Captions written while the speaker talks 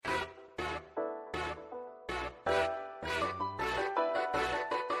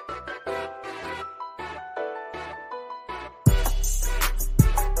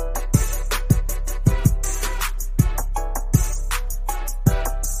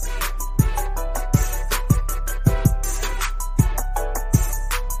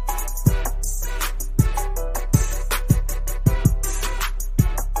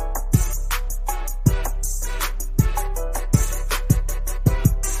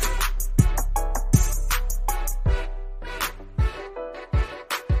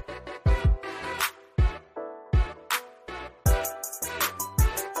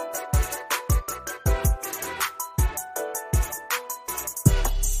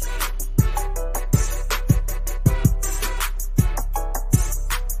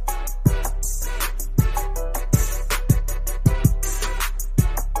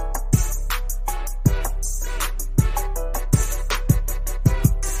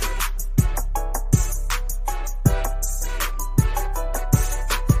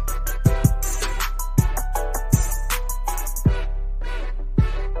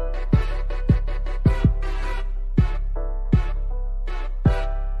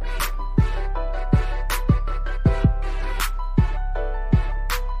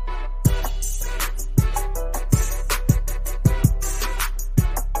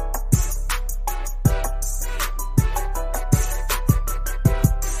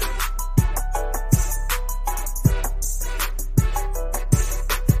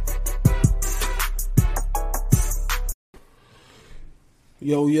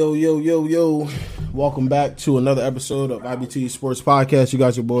Yo, yo, yo, yo, yo. Welcome back to another episode of IBT Sports Podcast. You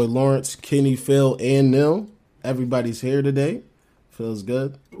got your boy Lawrence, Kenny, Phil, and Nil. Everybody's here today. Feels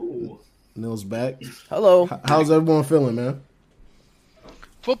good. Ooh. Nil's back. Hello. How's everyone feeling, man?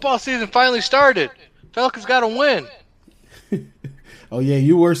 Football season finally started. Falcons got to win. Oh, yeah,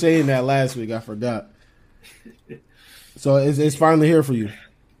 you were saying that last week. I forgot. So it's finally here for you.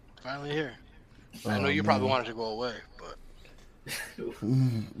 Finally here. I know you probably wanted to go away, but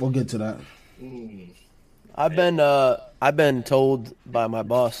We'll get to that. I've been told by my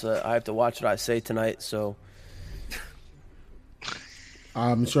boss that I have to watch what I say tonight. So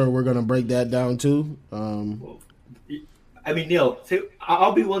I'm sure we're going to break that down, too. I mean, Neil,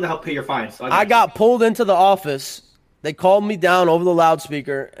 I'll be willing to help pay your fine. So I got pulled into the office. They called me down over the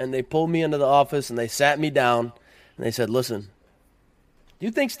loudspeaker, and they pulled me into the office, and they sat me down, and they said, "Listen, do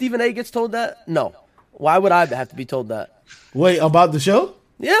you think Stephen A. gets told that? No. Why would I have to be told that?" Wait, about the show?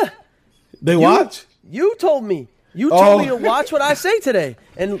 Yeah. They watch? You told me. You told me to watch what I say today,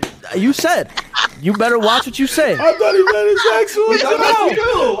 and you said you better watch what you say. I thought he meant his actual job.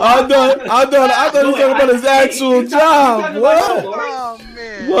 I thought he was talking about his actual job. What? oh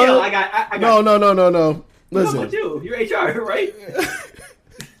man, What? Neil, I got No. Listen. You're HR, right?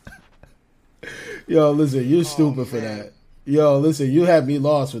 Yo, listen, you're stupid for that. Yo, listen, you had me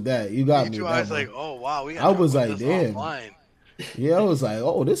lost with that. You got me. I was like, oh wow, we got. I was like, this damn. offline. Yeah, I was like,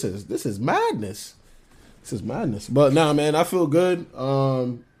 oh, this is madness. This is madness. But nah, man, I feel good.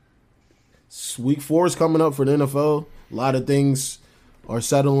 Week 4 is coming up for the NFL. A lot of things are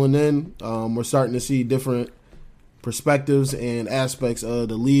settling in. We're starting to see different perspectives and aspects of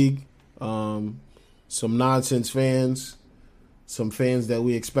the league. Some nonsense fans, some fans that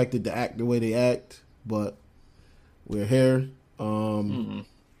we expected to act the way they act, but we're here.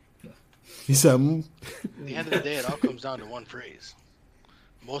 He said, At the end of the day, it all comes down to one phrase.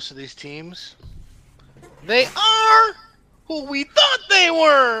 Most of these teams, they are who we thought they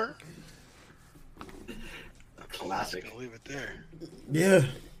were. Classic. I'll leave it there. yeah,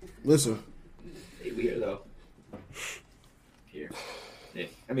 listen. Hey, we here though. Here. Yeah.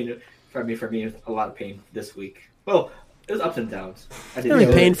 I mean, for me, it's a lot of pain this week. Well, it was ups and downs. It's gonna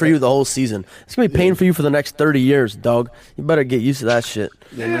be pain for you the whole season. It's gonna be pain for you for the next 30 years, dog. You better get used to that shit.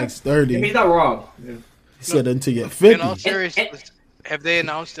 The next 30. I mean, he's not wrong. He said until you're 50. In all seriousness, have they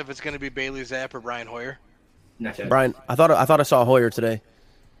announced if it's going to be Bailey Zapp or Brian Hoyer? Not yet. Brian, I thought I saw Hoyer today.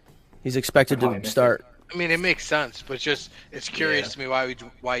 He's expected to start. I mean, it makes sense, but it's curious to me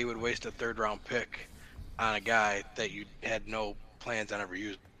why you would waste a third-round pick on a guy that you had no plans on ever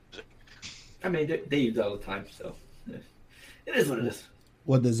using. I mean, they use it all the time, so it is what it is.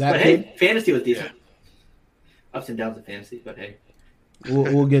 What does that But mean? hey, fantasy was decent. Ups and downs of fantasy, but hey.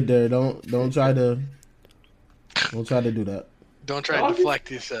 We'll get there. Don't try to do that. Don't try to deflect,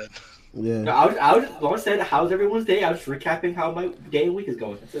 he said. Yeah. No, I said, how's everyone's day? I was recapping how my day and week is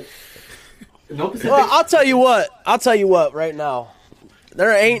going. That's it. No Pacific. Well, I'll tell you what right now.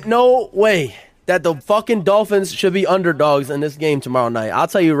 There ain't no way that the fucking Dolphins should be underdogs in this game tomorrow night. I'll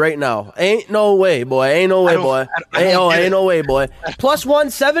tell you right now. Ain't no way, boy. Ain't no way, boy. Ain't no way, boy. Plus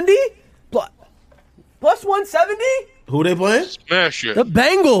 170? Plus 170? Who they playing? Smash it. The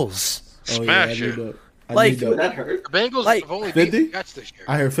Bengals. Oh, Smash I it. need that. Like- Dude, that hurt. The Bengals Like, have only 50? beaten the Jets this year.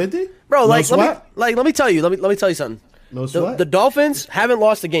 I heard 50. Bro, No like sweat? let me tell you something. No sweat. The Dolphins haven't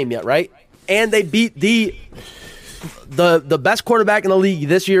lost a game yet, right? And they beat the best quarterback in the league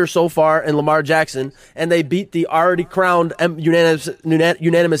this year so far in Lamar Jackson, and they beat the already crowned unanimous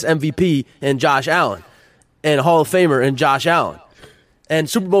MVP in Josh Allen, and Hall of Famer in Josh Allen, and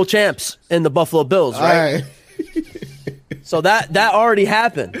Super Bowl champs in the Buffalo Bills, All right? right. So that already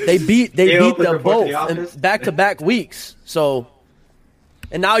happened. They beat them report both to the office. in back-to-back weeks. So,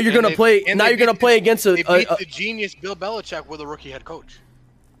 and now you're And gonna they- play. and Now they you're gonna beat- play against They beat a the genius Bill Belichick with a rookie head coach.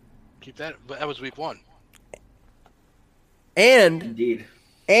 Keep that. But that was week 1. and Indeed.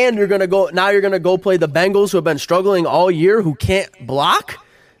 you're gonna go play the Bengals, who have been struggling all year, who can't block.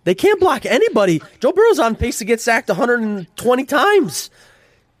 They can't block anybody. Joe Burrow's on pace to get sacked 120 times.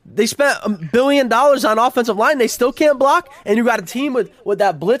 They spent $1 billion on offensive line. They still can't block. And you got a team with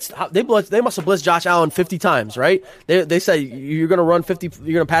that blitz. They must have blitzed Josh Allen 50 times, right? They say you're going to run 50.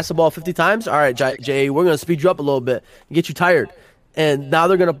 You're going to pass the ball 50 times. All right, Jay, we're going to speed you up a little bit and get you tired. And now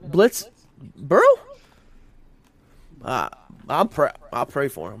they're going to blitz Burrow. I'll pray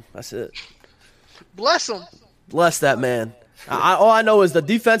for him. That's it. Bless him. Bless that man. All I know is the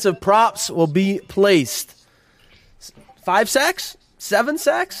defensive props will be placed. 5 sacks? 7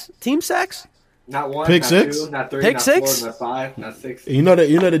 sacks? Team sacks? Not one, Pick not six? two, not three, Pick not six? 4, not 5, not 6. You know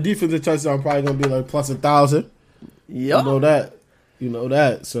the defensive touchdown probably gonna be like plus 1,000. Yep. You know that. You know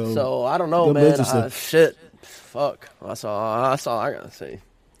that. So I don't know, It'll be man. interesting. Shit. Fuck. That's all I gotta say.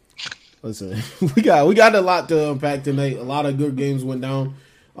 Listen, we got a lot to unpack tonight. A lot of good games went down.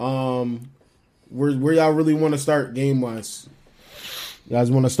 Where y'all really want to start game wise? You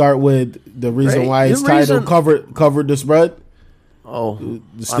guys want to start with the reason why it's titled covered the spread? Oh,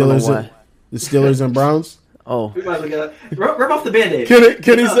 The Steelers and Browns. We might as well rub off the Band-Aid.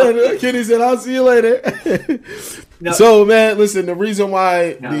 Kenny said, "I'll see you later." No. So, man, listen. The reason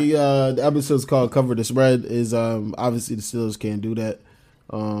why the episode's called "Cover the Spread" is obviously the Steelers can't do that.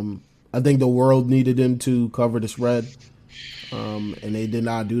 I think the world needed them to cover the spread, and they did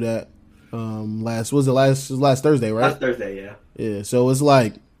not do that. Last Thursday, right? Last Thursday, yeah. Yeah. So it's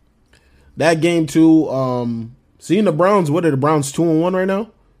like that game too. Seeing the Browns, what are the Browns 2-1 right now?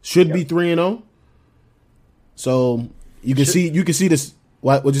 Should be 3-0. So you can see this.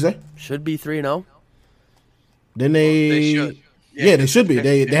 What'd you say? Should be 3-0. Then They should. Yeah, they should be.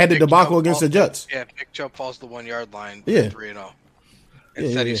 They had the debacle against the Jets. Yeah, Nick Chubb falls the 1 yard line. Yeah. 3-0.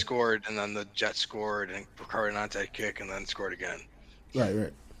 Instead, he scored, and then the Jets scored, and recovered an onside kick, and then scored again.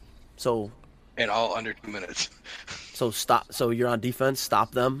 Right. So, in all under 2 minutes. So stop. So you're on defense.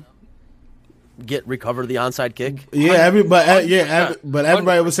 Stop them. Recover the onside kick. Yeah, but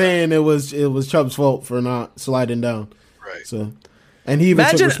everybody was saying it was Chubb's fault for not sliding down. Right. So, and he even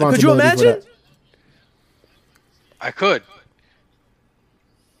took responsibility Could you imagine? for that. I could.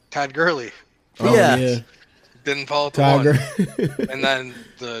 Todd Gurley Oh, yeah. didn't fall to Tiger. 1. And then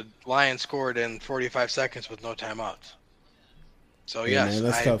the Lions scored in 45 seconds with no timeouts. So, Yeah, yes,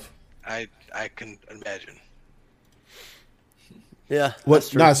 man, that's tough. I can imagine. Yeah.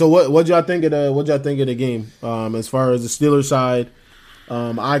 So what y'all think of the game? As far as the Steelers side,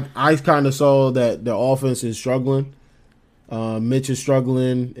 I kind of saw that the offense is struggling. Mitch is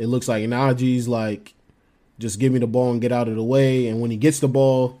struggling. It looks like Najee's like, just give me the ball and get out of the way. And when he gets the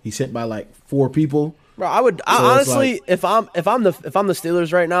ball, he's hit by like 4 people. Bro, I honestly, like, if I'm the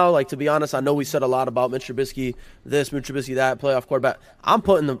Steelers right now, like, to be honest, I know we said a lot about Mitch Trubisky this, Mitch Trubisky that, playoff quarterback. I'm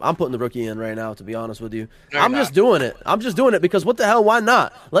putting the rookie in right now, to be honest with you. No, I'm just doing it because what the hell? Why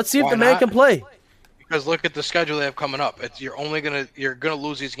not? Let's see if the man can play. Because look at the schedule they have coming up. You're gonna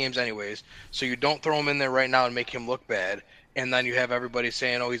lose these games anyways. So you don't throw him in there right now and make him look bad. And then you have everybody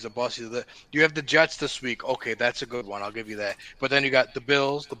saying, "Oh, he's a bust." You have the Jets this week. Okay, that's a good one. I'll give you that. But then you got the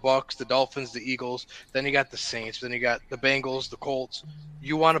Bills, the Bucks, the Dolphins, the Eagles. Then you got the Saints. Then you got the Bengals, the Colts.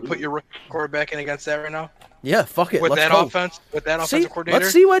 You want to put your quarterback in against that right now? Yeah, fuck it. With Let's that go. offense, with that offensive coordinator.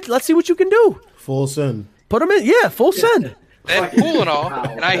 Let's see what you can do. Full send. Put him in. Yeah, full send. That's cool and all,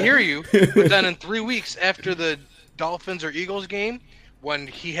 and I hear you. But then in 3 weeks after the Dolphins or Eagles game, when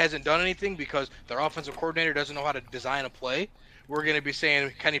he hasn't done anything because their offensive coordinator doesn't know how to design a play, we're going to be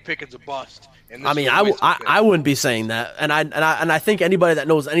saying Kenny Pickett's a bust. And I mean, I wouldn't be saying that, and I think anybody that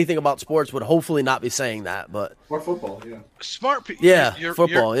knows anything about sports would hopefully not be saying that. But or football, yeah. Smart people. Yeah,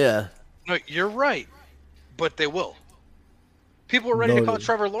 football. Yeah. No, you're right, but they will. People are ready to call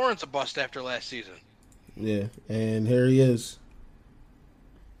Trevor Lawrence a bust after last season. Yeah, and here he is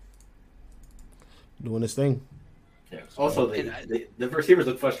doing his thing. Yeah. Also, the receivers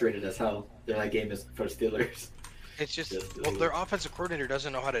look frustrated as hell. That game is for Steelers. It's just their offensive coordinator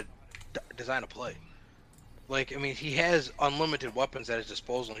doesn't know how to design a play. Like, I mean, he has unlimited weapons at his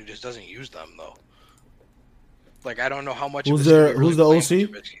disposal, and he just doesn't use them though. Like, I don't know how much. Who's the OC?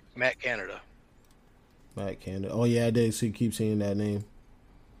 Matt Canada. Matt Canada. Oh yeah, I did keep seeing that name.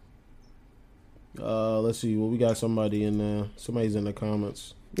 Let's see. Well, we got somebody in there. Somebody's in the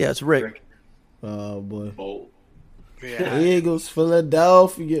comments. Yeah, it's Rick. Oh boy. Oh. Yeah. Eagles,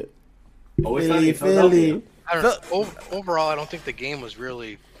 Philadelphia. Philly. I don't know. Overall, I don't think the game was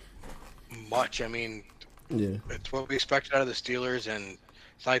really much. I mean, yeah, it's what we expected out of the Steelers, and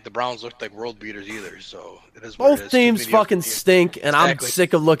it's not like the Browns looked like world beaters either. So it is. Both teams fucking stink, and exactly. I'm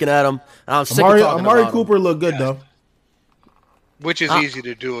sick of looking at them. And I'm sick of talking Amari about Cooper them. looked good though, which is easy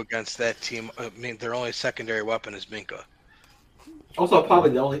to do against that team. I mean, their only secondary weapon is Minka. Also,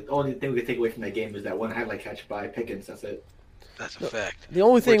 probably the only thing we can take away from that game is that one highlight catch by Pickens. That's it. That's a fact. The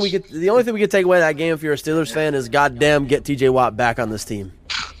only thing we could take away that game if you're a Steelers fan is goddamn get TJ Watt back on this team.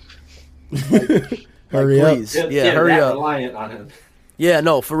 Hurry up. Yeah, hurry up. Reliant on him. Yeah,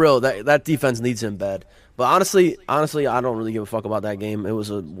 no, for real. That defense needs him bad. But honestly, I don't really give a fuck about that game. It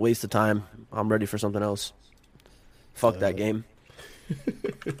was a waste of time. I'm ready for something else. Fuck that game.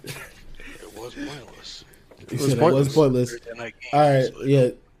 It was pointless. It was pointless. All right, yeah.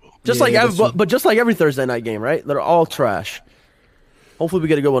 Just like every Thursday night game, right? They're all trash. Hopefully we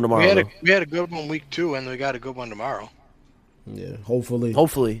get a good one tomorrow. We had a good one week 2, and we got a good one tomorrow. Yeah, hopefully.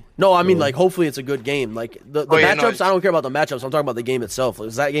 Hopefully. No, I mean, like, hopefully it's a good game. Like, the matchups, I don't care about the matchups. I'm talking about the game itself.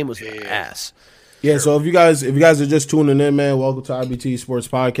 Because that game was ass. Yeah, so if you guys are just tuning in, man, welcome to IBT Sports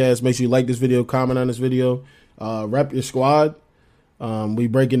Podcast. Make sure you like this video, comment on this video, rep your squad. We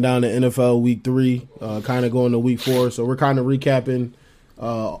breaking down the NFL Week 3, kind of going to Week 4. So we're kind of recapping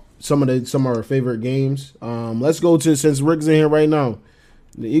some of our favorite games. Let's go to, since Rick's in here right now,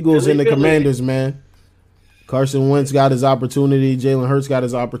 the Eagles and the Commanders, man. Carson Wentz got his opportunity. Jalen Hurts got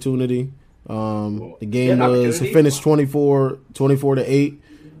his opportunity. The game was finished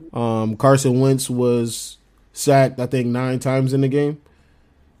 24-8. Carson Wentz was sacked, I think, 9 times in the game.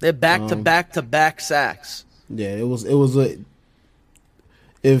 They're back-to-back-to-back sacks. Yeah, it was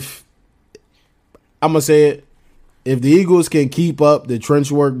if I'm gonna say it, if the Eagles can keep up the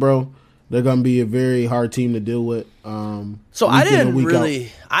trench work, bro, they're gonna be a very hard team to deal with. So I didn't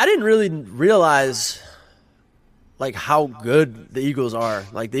really realize like how good the Eagles are.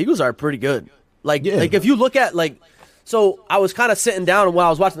 Like the Eagles are pretty good. Like if you look at so I was kind of sitting down while I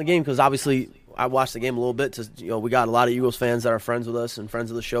was watching the game because obviously I watched the game a little bit. We got a lot of Eagles fans that are friends with us and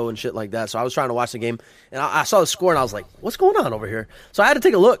friends of the show and shit like that. So I was trying to watch the game and I saw the score and I was like, what's going on over here? So I had to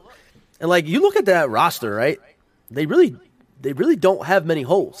take a look. And like you look at that roster, right? They really don't have many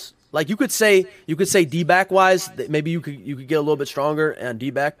holes. Like you could say D-back wise, maybe you could get a little bit stronger on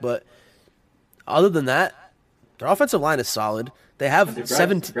D-back, but other than that, their offensive line is solid. They have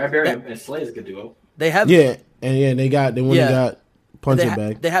 17. Bradbury and Slay is a good duo. They have they got punching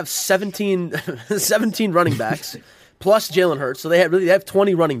back. They have 17 running backs plus Jalen Hurts, so they have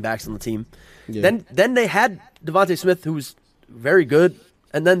 20 running backs on the team. Yeah. Then they had Devontae Smith, who's very good,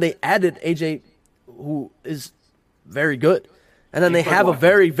 and then they added AJ, who is very good, and then they have a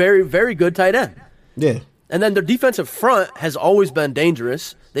very, very, very good tight end. Yeah. And then their defensive front has always been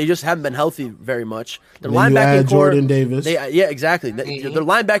dangerous. They just haven't been healthy very much. Their linebacking core, Jordan Davis. Exactly. Their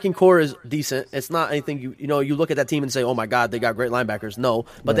linebacking core is decent. It's not anything you look at that team and say, "Oh my God, they got great linebackers." No,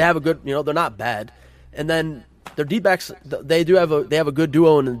 but they have a good. They're not bad. And then their D-backs, they have a good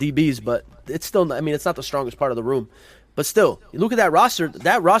duo in the DBs, but it's still. I mean, it's not the strongest part of the room. But still, you look at that roster.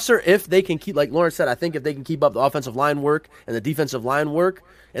 That roster, if they can keep, like Lawrence said, I think if they can keep up the offensive line work and the defensive line work,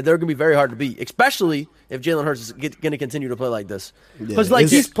 and they're going to be very hard to beat, especially if Jalen Hurts is going to continue to play like this. Because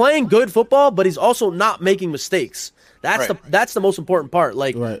he's playing good football, but he's also not making mistakes. That's the most important part.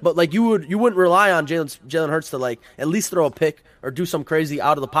 But you wouldn't rely on Jalen Hurts to at least throw a pick or do some crazy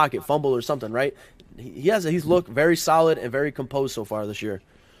out of the pocket fumble or something, right? He's looked very solid and very composed so far this year.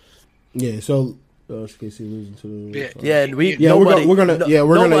 Yeah. So. KC losing to we're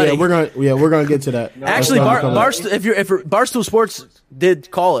gonna get to that. Actually, Barstool Sports did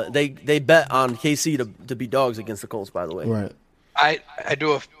call it. They bet on KC to be dogs against the Colts. By the way, right. I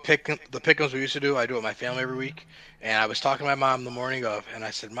do the pick'ems we used to do. I do it with my family every week, and I was talking to my mom the morning of, and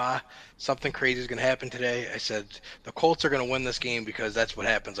I said, "Ma, something crazy is gonna happen today." I said the Colts are gonna win this game because that's what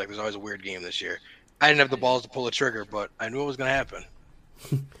happens. Like there's always a weird game this year. I didn't have the balls to pull the trigger, but I knew it was gonna happen.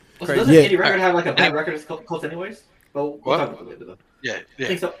 Doesn't Andy Record have a bad record as Colts anyways? Well, we'll talk about it later, though. Yeah. I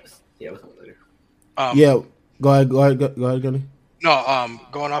think so. Yeah, we'll talk about it Go later. ahead, Gunny. No,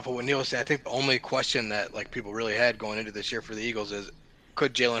 going off of what Neil said, I think the only question that people really had going into this year for the Eagles is,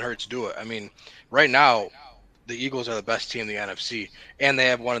 could Jalen Hurts do it? I mean, right now, the Eagles are the best team in the NFC, and they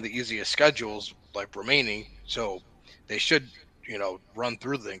have one of the easiest schedules remaining, so they should, run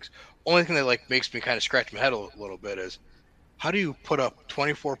through things. Only thing that makes me kind of scratch my head a little bit is, how do you put up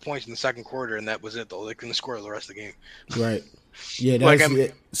 24 points in the second quarter and that was it though? They couldn't score the rest of the game. Right. Yeah. That's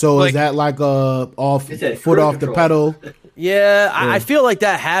it. So is that foot off the pedal? Yeah, I feel like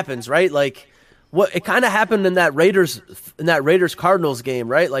that happens, right? It kind of happened in that Raiders Cardinals game,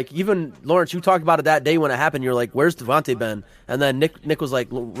 right? Even Lawrence, you talked about it that day when it happened. You're like, "Where's Devontae been?" And then Nick was like,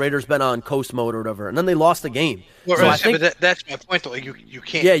 "Raiders been on coast mode or whatever," and then they lost the game. Well, so I think that's my point, though. You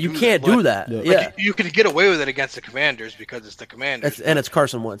can't. Yeah, you can't do that. Yeah, you can get away with it against the Commanders because it's the Commanders, and it's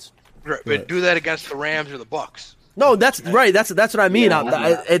Carson Wentz. Right, but do that against the Rams or the Bucks. No, that's right. That's what I mean.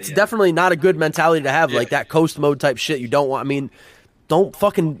 It's definitely not a good mentality to have, that coast mode type shit. You don't want. I mean. Don't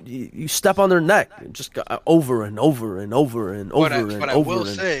you step on their neck just over and over and over and over and over. But I will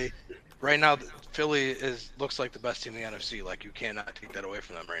say, right now, Philly looks like the best team in the NFC. You cannot take that away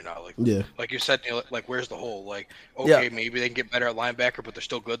from them right now. Like you said, where's the hole? Maybe they can get better at linebacker, but they're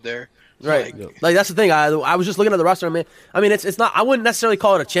still good there. Right. That's the thing. I was just looking at the roster. I mean, it's not. I wouldn't necessarily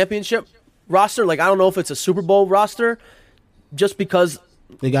call it a championship roster. I don't know if it's a Super Bowl roster, just because.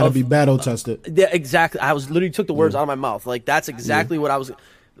 They got to be battle tested. Yeah, exactly. I was literally took the words out of my mouth. That's exactly what I was.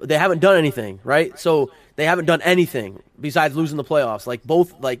 They haven't done anything, right? So they haven't done anything besides losing the playoffs. Like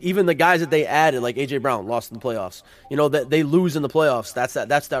even the guys that they added, like AJ Brown, lost in the playoffs. You know that they lose in the playoffs. That's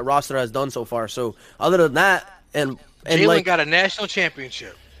that roster has done so far. So other than that, and Jalen like got a national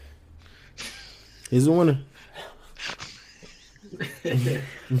championship. He's the winner.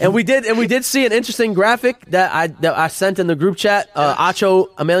 And we did see an interesting graphic that I sent in the group chat.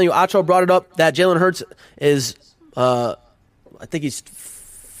 Emmanuel Acho brought it up that Jalen Hurts is I think he's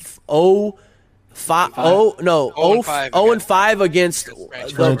 0-5 against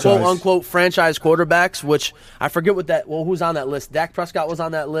the quote unquote franchise quarterbacks, which I forget who's on that list. Dak Prescott was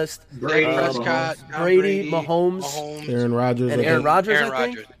on that list. Brady, Mahomes, Aaron Rodgers, and Aaron Rodgers.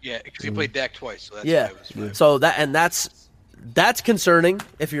 I think. Yeah, because he played Dak twice. So that's yeah. why it was So that's concerning.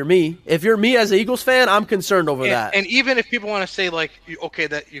 If you're me as an Eagles fan, I'm concerned over that. And even if people want to say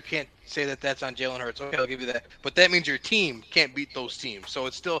that you can't say that's on Jalen Hurts, okay, I'll give you that. But that means your team can't beat those teams. So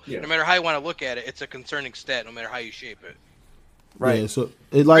it's still, no matter how you want to look at it, it's a concerning stat, no matter how you shape it. Right. Yeah, so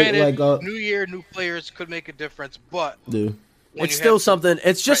new year, new players could make a difference, but it's still something.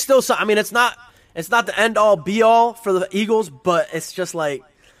 It's just still something. I mean, it's not the end all be all for the Eagles, but it's just like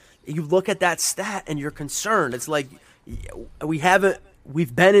you look at that stat and you're concerned. It's like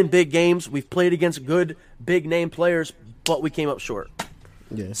we've been in big games, we've played against good big name players, but we came up short.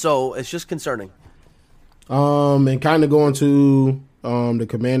 Yeah. So it's just concerning. And kind of going to the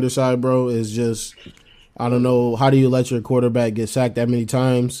Commander side, bro, is just I don't know, how do you let your quarterback get sacked that many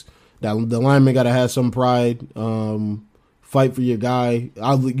times? The lineman got to have some pride. Fight for your guy.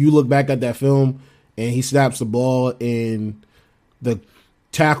 You look back at that film, and he snaps the ball, and the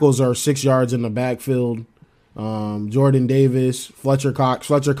tackles are 6 yards in the backfield. Jordan Davis, Fletcher Cox.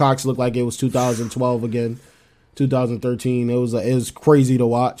 Fletcher Cox looked like it was 2012 again, 2013. It was crazy to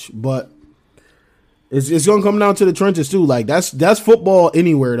watch, but it's gonna come down to the trenches too. Like that's football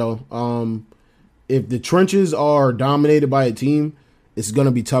anywhere though. If the trenches are dominated by a team, it's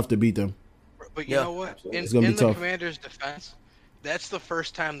gonna be tough to beat them. But you know what? In the Commanders' defense, that's the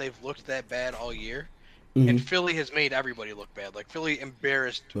first time they've looked that bad all year. Mm-hmm. And Philly has made everybody look bad. Like Philly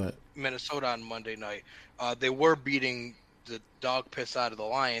embarrassed Minnesota on Monday night. They were beating the dog piss out of the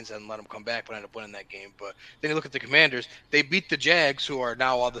Lions and let them come back, but ended up winning that game. But then you look at the Commanders. They beat the Jags, who are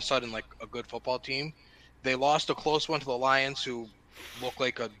now all of a sudden like a good football team. They lost a close one to the Lions, who look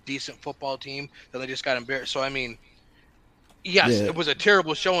like a decent football team. Then they just got embarrassed. So, I mean, yes, it was a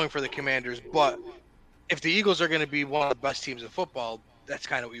terrible showing for the Commanders. But if the Eagles are going to be one of the best teams in football, that's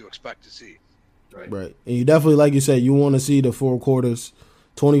kind of what you expect to see. Right. And you definitely, like you said, you want to see the 4 quarters,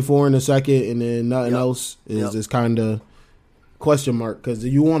 24 in the second, and then nothing else is kind of question mark. Because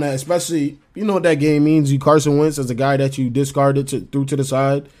you want to, especially, you know what that game means. You Carson Wentz as a guy that you discarded threw to the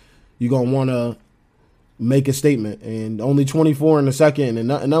side, you're going to want to make a statement. And only 24 in the second and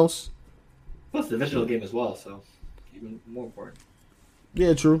nothing else. Plus the divisional game as well, so even more important.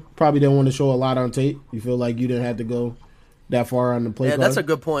 Yeah, true. Probably didn't want to show a lot on tape. You feel like you didn't have to go that far on the play card. That's a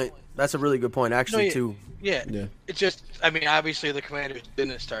good point. That's a really good point, actually, too. Yeah. It's just, I mean, obviously the Commanders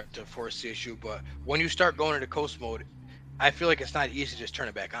didn't start to force the issue, but when you start going into coast mode, I feel like it's not easy to just turn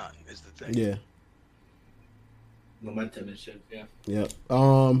it back on, is the thing. Yeah. Momentum and shit, Yeah.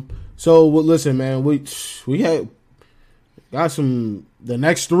 So, listen, man, we got some, the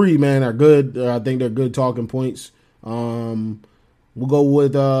next 3, man, are good. I think they're good talking points. We'll go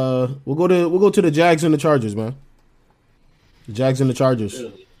to the Jags and the Chargers, man. The Jags and the Chargers.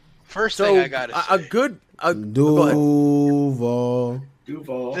 Really? First thing I gotta say, Duval.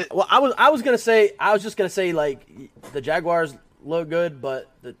 Well, I was just gonna say like the Jaguars look good, but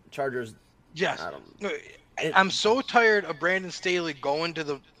the Chargers. Yes, I'm so tired of Brandon Staley going to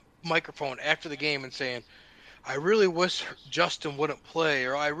the microphone after the game and saying, "I really wish Justin wouldn't play,"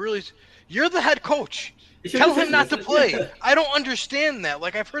 or You're the head coach. Tell him not to play. I don't understand that.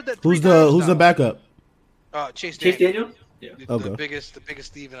 Like I've heard that. Who's the backup? Chase Daniel. Yeah. The biggest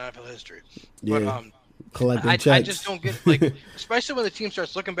thief in NFL history. Yeah. But, collecting checks. I just don't get like, especially when the team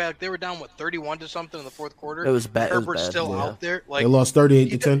starts looking back. They were down 31 to something in the fourth quarter. It was bad. Herbert's still out there. Like they lost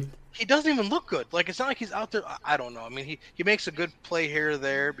 38-10. He doesn't even look good. Like it's not like he's out there. I don't know. I mean, he makes a good play here or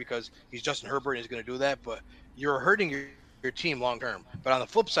there because he's Justin Herbert and he's going to do that. But you're hurting your team long term. But on the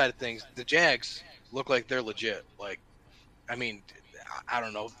flip side of things, the Jags look like they're legit. Like, I mean, I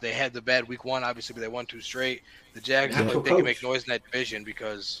don't know. They had the bad week 1, obviously, but they won 2 straight. The Jags look like they can make noise in that division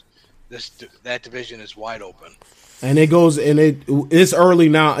because that division is wide open. And it's early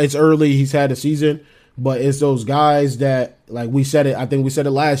now. It's early. He's had a season, but it's those guys that, like we said it. I think we said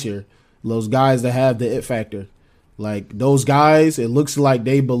it last year. Those guys that have the it factor, like those guys. It looks like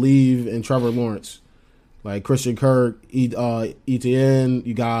they believe in Trevor Lawrence, like Christian Kirk, Etienne.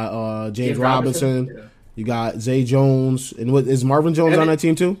 You got James Robinson. You got Zay Jones, and what is Marvin Jones on that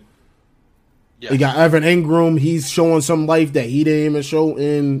team too? Yeah. You got Evan Ingram. He's showing some life that he didn't even show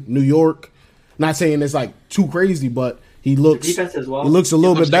in New York. Not saying it's like too crazy, but he looks defense as well. He looks a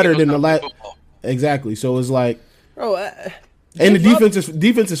little bit looks like better he than the knows how to last. play football. Exactly. So it's like, Bro, and the James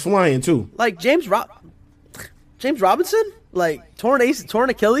defense is flying too. like James Robinson, like torn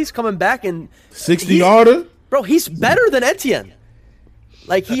Achilles, coming back and 60-yarder. bro, he's better than Etienne.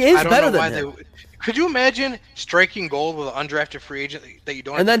 Like he is I don't better know why than him. Could you imagine striking gold with an undrafted free agent that you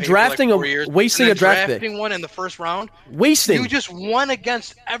don't And have then to pay for drafting like a- 4 years, wasting and a then draft pick. drafting one in the first round? Wasting. You just won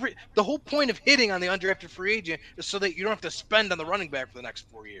against the whole point of hitting on the undrafted free agent is so that you don't have to spend on the running back for the next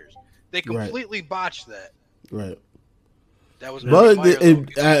 4 years. They completely botched that. Right. That was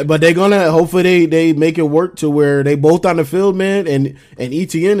But they're gonna hopefully they make it work to where they both on the field, man, and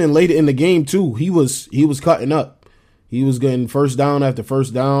ETN and later in the game too. He was cutting up. He was getting first down after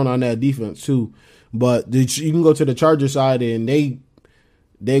first down on that defense too. But you can go to the Charger side and they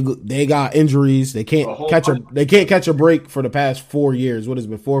got injuries. They can't catch a break for the past 4 years. What has it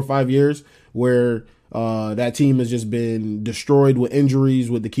been 4 or 5 years where that team has just been destroyed with injuries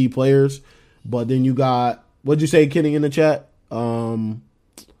with the key players. But then you got, what'd you say, Kenny, in the chat? What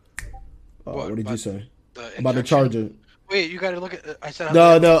did you say about the Charger? Wait, you got to look at. I said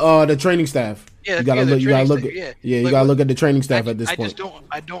the training staff. Yeah, you gotta look. You gotta look. You gotta look at the training staff at this point.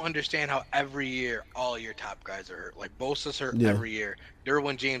 I don't understand how every year all your top guys are hurt. Like Bosa's hurt every year.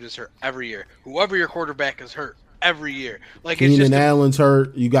 Derwin James is hurt every year. Whoever your quarterback is hurt every year. Like Keenan Allen's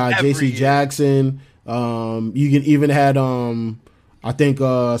hurt. You got J.C. Jackson. You can even had I think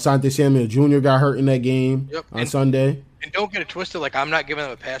Asante Samuel Jr. got hurt in that game on Sunday. And don't get it twisted. Like, I'm not giving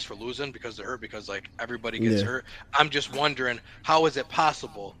them a pass for losing because they're hurt, because like everybody gets hurt. I'm just wondering, how is it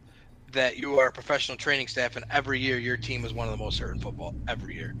possible that you are a professional training staff and every year your team is one of the most hurt in football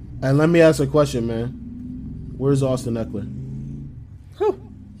every year? And let me ask a question, man. Where's Austin Eckler?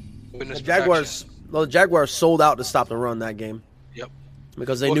 The Jaguars sold out to stop the run that game. Yep.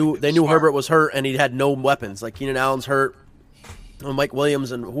 Because they knew Herbert was hurt and he had no weapons. Like Keenan Allen's hurt, Mike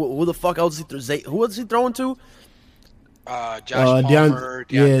Williams, and who the fuck else who was he throwing to? Josh Palmer,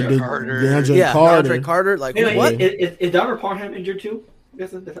 DeAndre Carter. DeAndre Carter. Like, what? Is Donald Parham injured too? I guess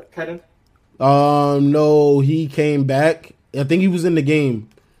that's tight end. No, he came back. I think he was in the game.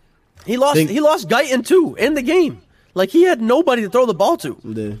 He lost Guyton too in the game. Like, he had nobody to throw the ball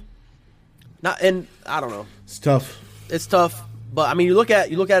to. Yeah. And I don't know. It's tough. It's tough. But I mean, you look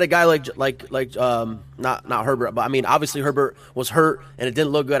at a guy like not Herbert, but I mean, obviously Herbert was hurt and it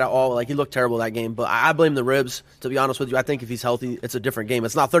didn't look good at all. Like, he looked terrible that game. But I blame the ribs. To be honest with you, I think if he's healthy, it's a different game.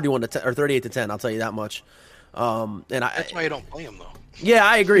 It's not 31-10 or 38-10. I'll tell you that much. That's why you don't play him though. Yeah,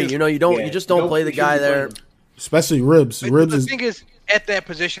 I agree. You just don't play the guy there. Especially ribs. The thing is, at that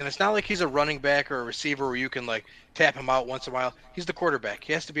position, it's not like he's a running back or a receiver where you can like tap him out once in a while. He's the quarterback.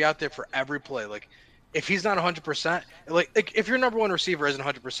 He has to be out there for every play. Like, if he's not 100%, like if your number one receiver isn't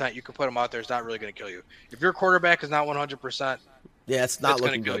 100%, you can put him out there. It's not really going to kill you. If your quarterback is not 100%, it's not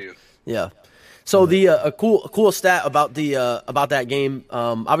going to kill good. you. Yeah. So the a cool stat about that game.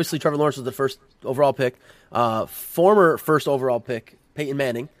 Obviously, Trevor Lawrence was the first overall pick. Former first overall pick Peyton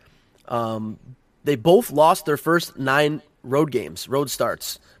Manning. They both lost their first 9 road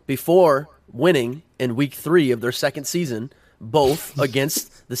starts before winning in week 3 of their second season, both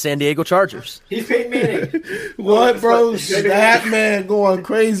against the San Diego Chargers. He's Peyton Manning. What, bro? That man going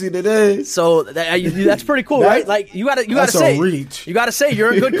crazy today. So that's pretty cool, right? Like, you gotta say, you gotta say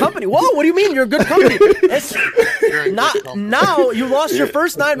you're in good company. Whoa, what do you mean you're in good company? It's not now. You lost your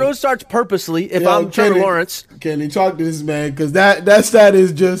first 9 road starts purposely. If I'm Trevor Lawrence, can you talk to this man? Because that stat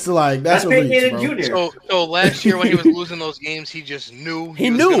is just like that's a reach, bro. So last year when he was losing those games, he just knew. He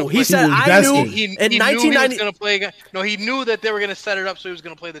knew. He said, "I knew." He knew he was going to play. No, he knew that they were going to set it up so he was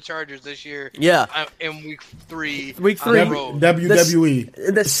going to play the Chargers this year. Yeah, in week 3.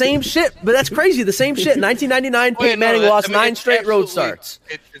 WWE. The same shit, but that's crazy. The same shit. 1999, Peyton Manning lost 9 straight road starts.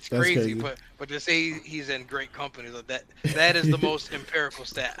 It's crazy, but to say he's in great company, that is the most empirical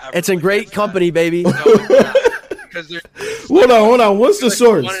stat ever. It's in great company, baby. No, because hold on. What's the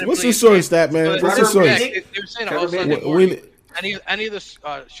source? What's the source, stat man? What's the source? They were saying all Sunday morning. Any of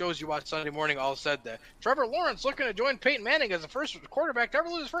the shows you watch Sunday morning all said that Trevor Lawrence looking to join Peyton Manning as the first quarterback to ever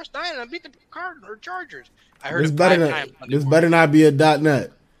lose his first 9 and beat the Chargers. I heard it 5 times. This better not be a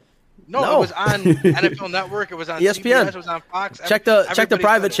 .net. No, it was on NFL Network. It was on ESPN. CBS, it was on Fox. Check the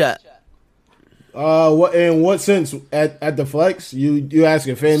private chat. In what sense? At the flex, you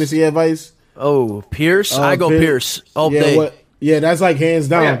asking fantasy advice? Oh, Pierce. I go Pierce all day. Yeah, that's like hands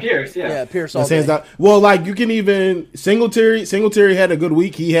down. Oh, yeah, Pierce. Yeah. Yeah, Pierce all That's hands day. down. Well, like you can even Singletary. Singletary had a good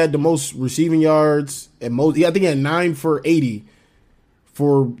week. He had the most receiving yards and most. I think he had 9 for 80.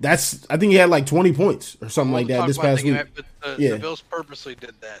 I think he had like 20 points or something like that this past week. The Bills purposely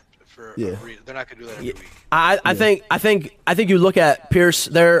did that for. Yeah. They're not gonna do that every week. I think you look at Pierce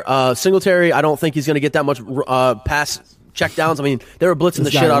there. Singletary, I don't think he's going to get that much pass checkdowns. I mean, they were blitzing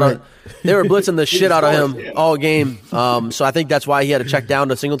the shit out of him all game. So I think that's why he had to check down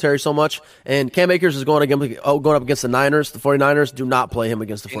to Singletary so much. And Cam Akers is going up against the Niners. The 49ers do not play him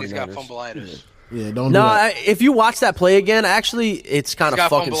against the 49ers. He's got fumbleitis. Yeah, don't do that. If you watch that play again, actually, it's kind of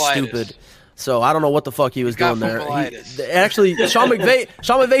fucking fumbleitis. stupid. So I don't know what the fuck he was doing there. fumbleitis. Actually, Sean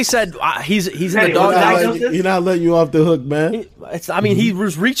McVay said he's in the dog. He's not letting you off the hook, man. He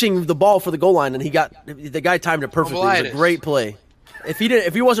was reaching the ball for the goal line, and the guy timed it perfectly. It was a great play. If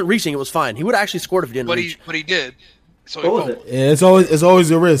he wasn't reaching, it was fine. He would have actually scored if he didn't reach. But he did. So What was it? Yeah, it's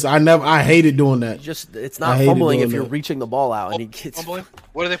always a risk. I hated doing that. It's not fumbling if you're reaching the ball out, and he gets. Fumbling?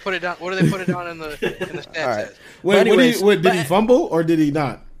 What do they put it down? What do they put it down in the stats? All right. as? Wait, anyways, did he fumble or did he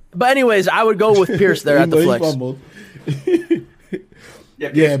not? But anyways, I would go with Pierce there at the He flex. fumbled.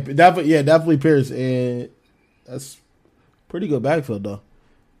 Yeah, definitely Pierce, and that's pretty good backfield though.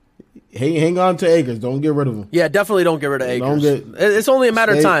 Hang on to Akers. Don't get rid of him. Yeah, definitely don't get rid of Akers. Don't It's only a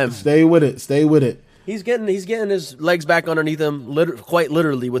matter of time. Stay with it. He's getting his legs back underneath him, quite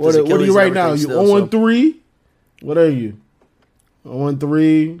literally with What his Achilles. are you right now? and You everything still, 0-3? What are you?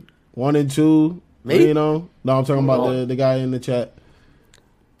 0-3, 1-2. Me? You know? No, I'm talking about the guy in the chat.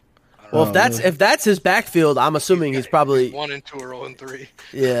 Well, if that's his backfield, I'm assuming he's probably 1 and 2 or 0 and 3.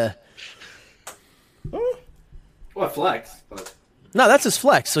 yeah. What flex? But No, that's his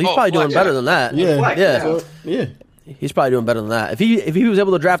flex, so he's Oh, probably doing flex, better yeah. than that. Yeah. flex, Yeah. So, yeah. He's probably doing better than that. If he was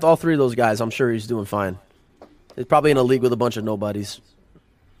able to draft all three of those guys, I'm sure he's doing fine. He's probably in a league with a bunch of nobodies.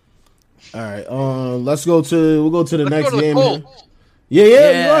 All right. We'll go to the Let's next go to the game. Man. Colts. Yeah.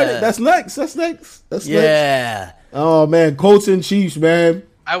 Yeah. You right. That's next. That's next. Yeah. Oh man, Colts and Chiefs, man.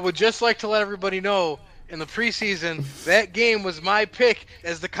 I would just like to let everybody know in the preseason that game was my pick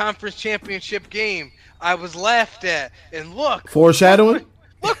as the conference championship game. I was laughed at, and look, Foreshadowing.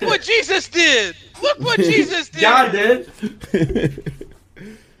 look what Jesus did. Look what Jesus did. God did.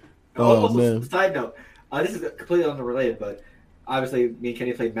 Oh, Also, man. Side note: this is completely unrelated, but obviously, me and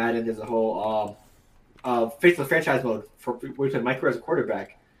Kenny played Madden. There's a whole face the franchise mode for we played Mike as a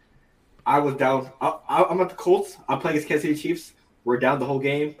quarterback. I was down. I'm at the Colts. I'm playing against Kansas City Chiefs. We're down the whole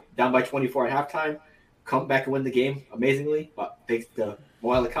game, down by 24 at halftime. Come back and win the game amazingly, but thanks to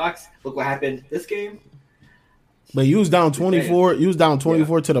Moelle Cox. Look what happened this game. But you was down 24. You was down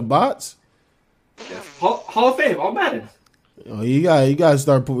 24 to the bots. Yeah. Hall of Fame, all Madden. Oh, you gotta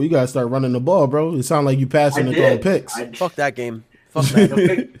start running the ball, bro. It sounds like you passing and throwing picks. Fuck that game. Fuck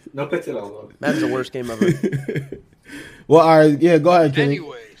that. No picks at all. Though. Madden's the worst game ever. Well, all right, yeah, go ahead, Kenny.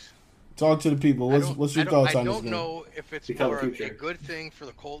 Anyways, Talk to the people. What's your thoughts on this I don't game? know if it's Become more of a future. good thing for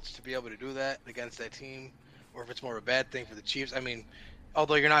the Colts to be able to do that against that team, or if it's more of a bad thing for the Chiefs. I mean,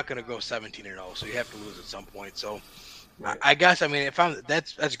 although you're not going to go 17-0, so you have to lose at some point. So, Right. I guess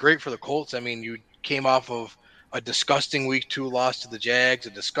that's great for the Colts. I mean, you came off of a disgusting week 2 loss to the Jags, a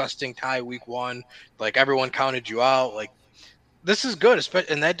disgusting tie week 1. Like everyone counted you out. Like this is good,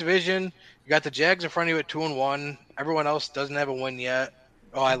 especially in that division. You got the Jags in front of you at 2-1. Everyone else doesn't have a win yet.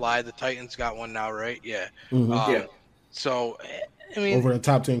 Oh, I lied. The Titans got one now, right? Yeah. Mhm. Yeah. So, I mean, Over a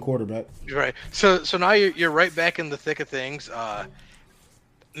top 10 quarterback. right. So now you're right back in the thick of things.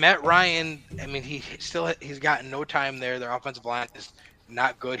 Matt Ryan, I mean, he's gotten no time there. Their offensive line is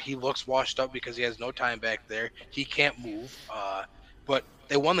not good. He looks washed up because he has no time back there. He can't move. But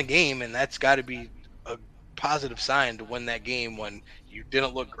they won the game, and that's got to be a positive sign to win that game when you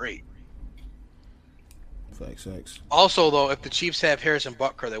didn't look great. Facts. Also, though, if the Chiefs have Harrison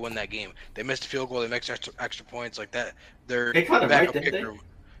Butker, they win that game. They missed a field goal. They missed extra points like that. Their They caught him, backup right, didn't kicker.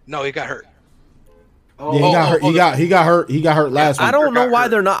 No, he got hurt. Oh, Yeah, he got hurt. He got hurt. He got hurt last week. I don't know got why hurt.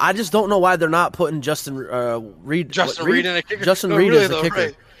 they're not. I just don't know why they're not putting Justin Reed. Justin Reed in a kicker. Justin No, Reed really, as the though, kicker.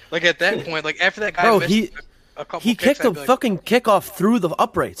 right. Like at that point, like after that guy Bro, missed a couple He kicks, kicked the I'd be like, fucking kickoff through the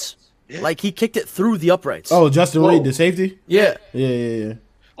uprights. Yeah. Like he kicked it through the uprights. Oh, Justin Whoa. Reed, the safety. yeah. Yeah.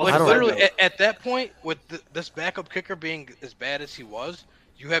 Like I don't literally know. at that point, with this backup kicker being as bad as he was,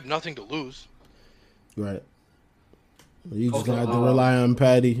 you have nothing to lose. Right. You just Also, gonna have to rely on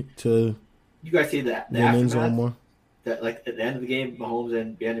Patty to You guys see that? The win in zone aftermath? more. That like at the end of the game, Mahomes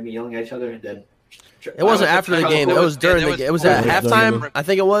and Bieniemy yelling at each other, and then It wasn't after the game. It was during the game. It was at Yeah, it was halftime. during I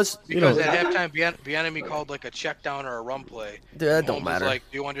think it was. Because know- at halftime, Bieniemy called like a check down or a run play. Dude, that don't Mahomes was matter. like,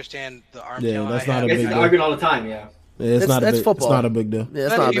 do you understand the arm Yeah, talent that's I not have? a I guess big he's deal. arguing all the time. Yeah. Yeah, That's big, football. It's not a big deal. Yeah,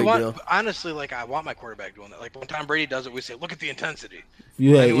 it's not a big want, deal. Honestly, like I want my quarterback doing that. Like when Tom Brady does it, we say, "Look at the intensity."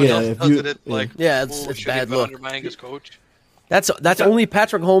 Yeah, Anyone yeah. else If does you, it, like, Yeah, "Ooh, it's should he bad be look. undermining his coach. That's only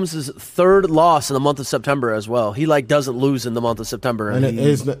Patrick Holmes' third loss in the month of September as well. He doesn't lose in the month of September, and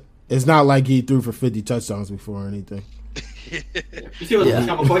he- it's not like he threw for 50 touchdowns before or anything. You see what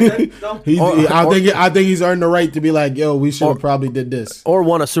Tom McCoy said, though? I think he's earned the right to be like, yo, we should have probably did this or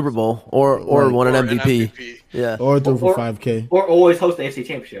won a Super Bowl or won an MVP. Yeah, or threw for 5K. Or always host the AFC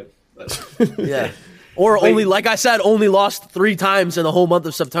Championship. But, yeah. Or only, like I said, only lost 3 times in the whole month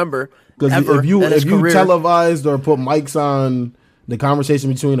of September. Because if you televised or put mics on the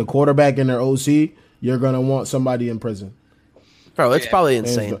conversation between a quarterback and their OC, you're gonna want somebody in prison. Bro, it's probably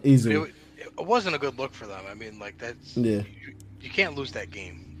insane. Easily. It wasn't a good look for them. I mean, like that's you can't lose that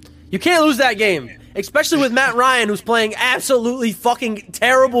game. You can't lose that game, especially with Matt Ryan, who's playing absolutely fucking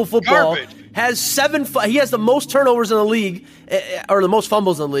terrible football. Garbage. He has the most turnovers in the league, or the most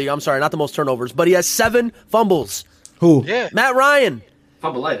fumbles in the league. I'm sorry, not the most turnovers, but he has 7 fumbles. Who? Yeah. Matt Ryan.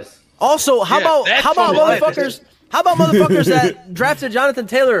 Fumbleitis. Also, how about fumbleitis. motherfuckers that drafted Jonathan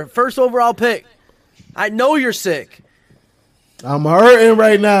Taylor, first overall pick? I know you're sick. I'm hurting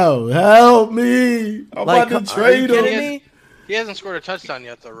right now. Help me. I'm about to trade him. He hasn't scored a touchdown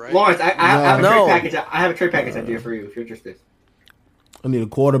yet, though, right? Lawrence, I have a trade package. I have a trade package idea for you if you're interested. I need a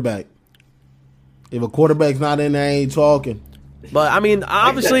quarterback. If a quarterback's not in there, I ain't talking. But I mean,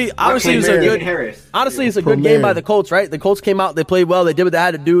 obviously, it was a good. Honestly, it's a good game by the Colts, right? The Colts came out, they played well, they did what they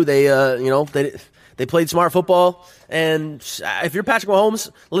had to do. They, they played smart football. And if you're Patrick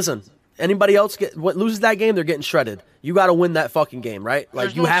Mahomes, listen, anybody else loses that game, they're getting shredded. You got to win that fucking game, right? Like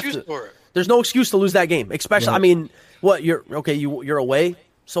There's you no have excuse to. for it. There's no excuse to lose that game, especially. Right. I mean, what you're away.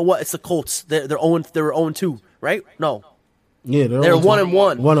 So what? It's the Colts. They were 0-2, right? No. Yeah, they're 1-1.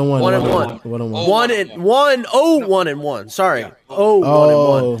 1-1. 1-1. 1-1. 1-1. Sorry.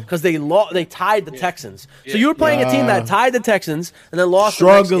 1-1. Because they tied the Texans. So you were playing a team that tied the Texans and then lost.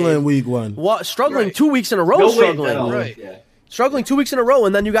 Struggling week 1. Struggling right. 2 weeks in a row. No struggling. Right. Yeah. Struggling 2 weeks in a row,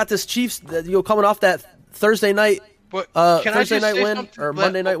 and then you got this Chiefs. You're coming off that Thursday night. But Thursday night win or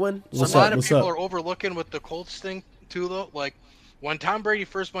Monday night win. A lot of people are overlooking with the Colts thing too, though. Like when Tom Brady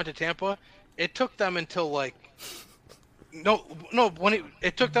first went to Tampa, it took them until like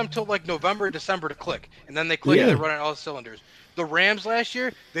it took them till like November, December to click, and then they clicked and they're running all cylinders. The Rams last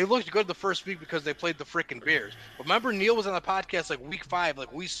year, they looked good the first week because they played the freaking Bears. Remember, Neil was on the podcast like week 5,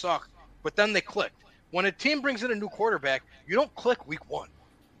 like we suck, but then they clicked. When a team brings in a new quarterback, you don't click week 1.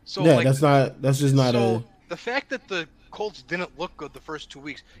 So yeah, that's just not a. The fact that the Colts didn't look good the first 2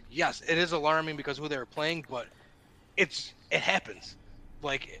 weeks, yes, it is alarming because of who they were playing, but it happens.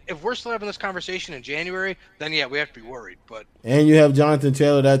 Like, if we're still having this conversation in January, then yeah, we have to be worried. But and you have Jonathan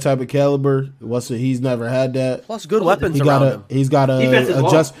Taylor, that type of caliber. He's never had that. Plus, good weapons around him. He's got to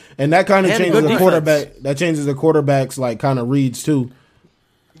adjust, and that kind of changes the quarterback. That changes the quarterback's like kind of reads too.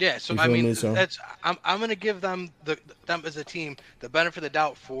 Yeah, so I mean, that's I'm going to give them them as a team the benefit of the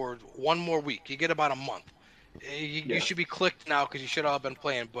doubt for one more week. You get about a month. You should be clicked now because you should all have been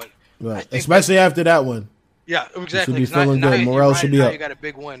playing, but right, especially after that one. Yeah, exactly. You should be feeling good. Morale should be up. You got a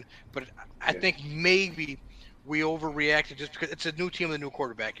big win, but I think maybe we overreacted just because it's a new team with a new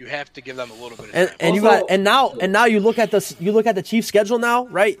quarterback. You have to give them a little bit of time. And now you look at the Chiefs schedule now,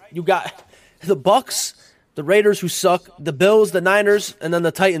 right? You got the Bucks, the Raiders who suck, the Bills, the Niners, and then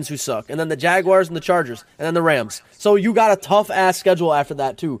the Titans who suck, and then the Jaguars and the Chargers, and then the Rams. So you got a tough ass schedule after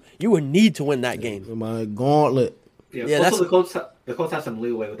that too. You would need to win that game. My gauntlet. Yeah, also the Colts have some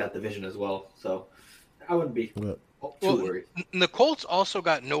leeway with that division as well, so I wouldn't be too worried. The Colts also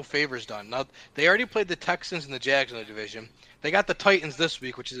got no favors done. Now they already played the Texans and the Jags in the division. They got the Titans this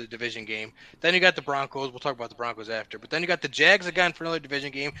week, which is a division game. Then you got the Broncos. We'll talk about the Broncos after. But then you got the Jags again for another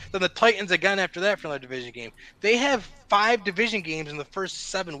division game. Then the Titans again after that for another division game. They have 5 division games in the first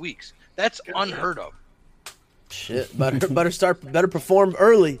 7 weeks. That's unheard of. Shit, better perform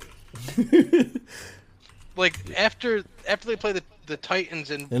early. Like after they play the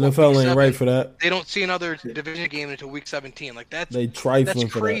Titans and NFL ain't right for that. They don't see another division game until week 17. Like that's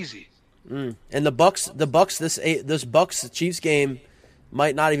crazy. And the Bucks, this Bucks Chiefs game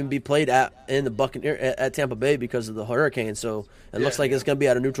might not even be played at Tampa Bay because of the hurricane. So it looks like it's going to be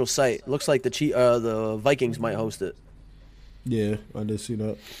at a neutral site. It looks like the Vikings might host it. Yeah, I did see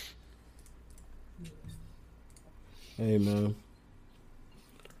that. Hey man,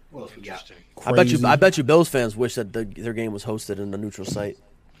 what else we got? I bet you Bills fans wish that their game was hosted in a neutral site.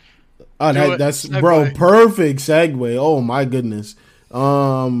 Oh, that's perfect segue. Oh my goodness.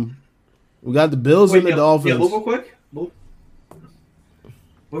 We got the Bills and the Dolphins. Yeah, move real quick. Move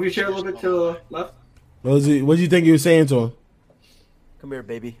your chair a little bit to the left. What do you think he was saying to him? Come here,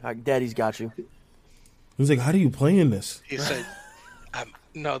 baby. Daddy's got you. He was like, "How do you play in this?" He said,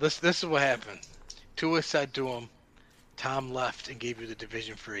 "No, this is what happened." Tua said to him, "Tom left and gave you the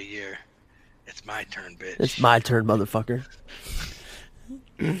division for a year. It's my turn, bitch." It's my turn, motherfucker.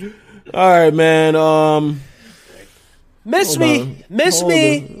 All right, man. Miss Hold me. on. Miss Hold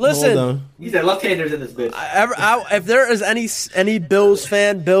me. on. Listen. Hold on. He's a left-handers in this bitch. If there is any Bills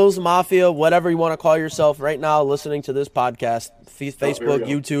fan, Bills Mafia, whatever you want to call yourself right now listening to this podcast, Facebook,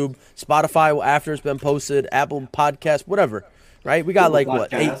 here we YouTube, Spotify after it's been posted, Apple Podcast, whatever, right? We got Google like what,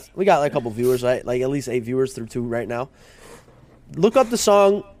 Podcast. 8? We got like a couple viewers, right? Like at least 8 viewers through 2 right now. Look up the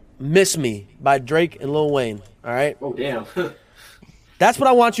song Miss Me by Drake and Lil Wayne, all right? Oh, damn. That's what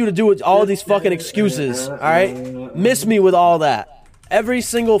I want you to do with all these fucking excuses, all right? Miss me with all that. Every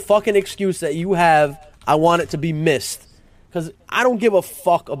single fucking excuse that you have, I want it to be missed. Because I don't give a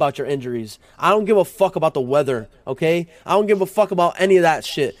fuck about your injuries. I don't give a fuck about the weather, okay? I don't give a fuck about any of that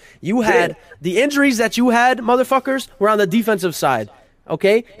shit. You had, the injuries that you had, motherfuckers, were on the defensive side,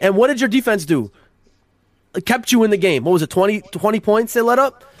 okay? And what did your defense do? It kept you in the game. What was it, 20 points they let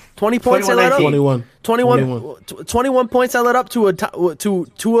up? 20 points they let up? 21. 21 points I led up to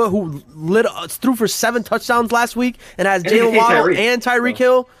Tua, who threw for 7 touchdowns last week and has Jalen Waddle and Tyreek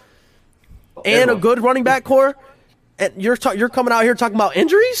Hill and a good running back core. And you're coming out here talking about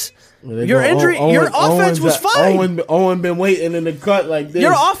injuries? Your offense was fine. Owen been waiting in the cut like this.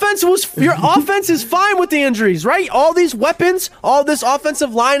 Your offense is fine with the injuries, right? All these weapons, all this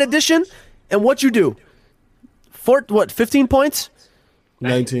offensive line addition, and what you do? 15 points?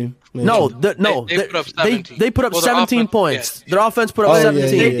 19. No, They put up 17. They put up Well, 17 offense- points. yeah. Their offense put up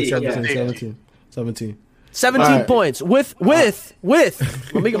 17. 17. 17 All right. points with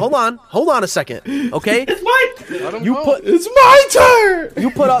let me hold on a second, okay? It's mine. Let him You go. put It's my turn.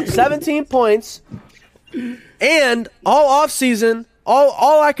 you put up 17 points, and all offseason,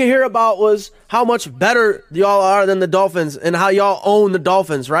 all I could hear about was how much better y'all are than the Dolphins and how y'all own the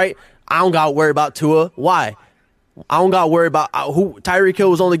Dolphins, right? I don't got to worry about Tua. Why? I don't got to worry about who Tyreek Hill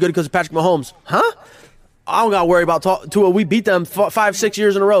was only good because of Patrick Mahomes. Huh? I don't got to worry about Tua. We beat them 5-6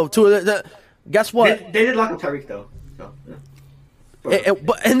 years in a row. Tua, guess what? They did lock up Tyreek, though. So, yeah.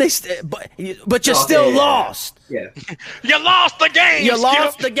 But you still lost. Yeah. You lost the game. You Skip.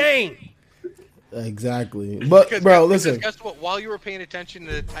 lost the game. Exactly. But, Because- bro, because listen. Guess what? While you were paying attention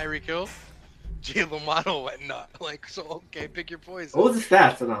to Tyreek Hill, Jalen Waddle went nuts. Like, so okay, pick your poison. What was the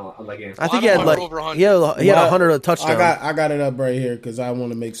stats on that game? I think he had Waddle like over 100. he had 100 a I touchdown. got it up right here because I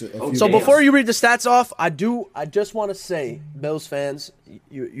want to make a few. So Damn. before you read the stats off, I just want to say, Bills fans,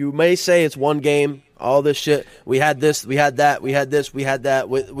 you may say it's one game, all this shit. We had this, we had that, we had this, we had that.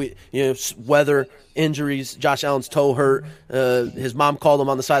 We weather, injuries. Josh Allen's toe hurt. His mom called him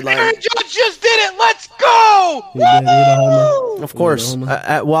on the sideline. Aaron Judge just did it. Let's go. He hit a homer. Of course, He hit a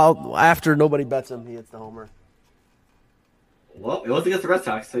homer. well after nobody bets him, he hits the homer. Well, it was against the Red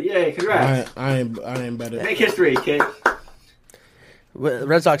Sox, so yay, congrats. I ain't better. Make history, kid.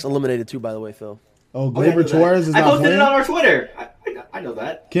 Red Sox eliminated too, by the way, Phil. Oh, Oh, yeah, I know Gleyber Torres that. is I not posted playing. it on our Twitter. I know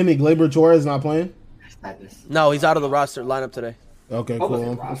that. Kenny Gleyber Torres is not playing. Madness. No, he's out of the roster lineup today. Okay, Oh, cool.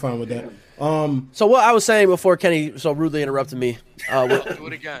 okay, I'm fine with that. So what I was saying before Kenny so rudely interrupted me Do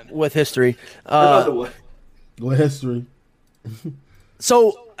it again. with history. Another With history.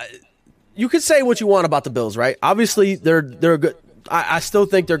 So you could say what you want about the Bills, right? Obviously, they're good. I still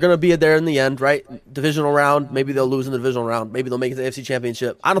think they're going to be there in the end, right? Divisional round. Maybe they'll lose in the divisional round. Maybe they'll make it to the AFC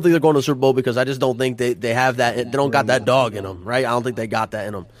Championship. I don't think they're going to the Super Bowl because I just don't think they have that. They don't got that dog in them, right? I don't think they got that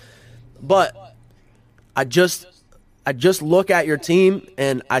in them. But I just look at your team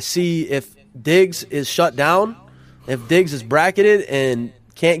and I see if Diggs is shut down, if Diggs is bracketed and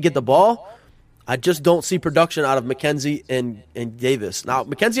can't get the ball, I just don't see production out of McKenzie and Davis. Now,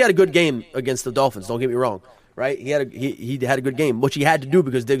 McKenzie had a good game against the Dolphins. Don't get me wrong, right? He had a good game, which he had to do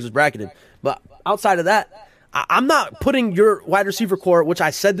because Diggs was bracketed. But outside of that, I'm not putting your wide receiver core, which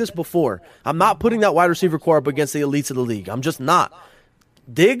I said this before, I'm not putting that wide receiver core up against the elites of the league. I'm just not.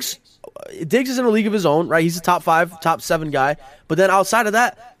 Diggs is in a league of his own, right? He's a top 5, top 7 guy. But then outside of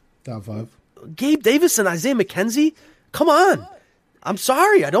that, Top 5. Gabe Davis and Isaiah McKenzie, come on. I'm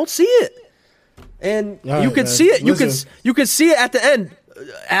sorry, I don't see it. And All right, you could man. see it. Listen. You could see it at the end.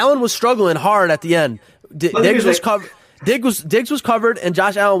 Allen was struggling hard at the end. Diggs was covered. Diggs was covered, and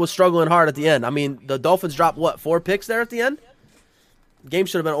Josh Allen was struggling hard at the end. I mean, the Dolphins dropped 4 picks there at the end. Game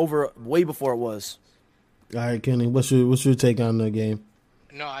should have been over way before it was. All right, Kenny, what's your take on the game?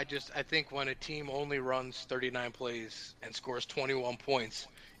 No, I think when a team only runs 39 plays and scores 21 points,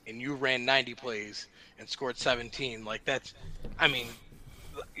 and you ran 90 plays and scored 17, like that's, I mean,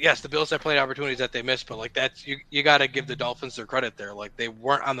 yes, the Bills have plenty of opportunities that they missed, but like that's you got to give the Dolphins their credit there. Like they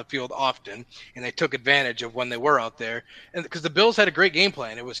weren't on the field often, and they took advantage of when they were out there. And because the Bills had a great game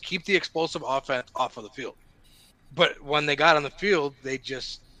plan, it was keep the explosive offense off of the field. But when they got on the field, the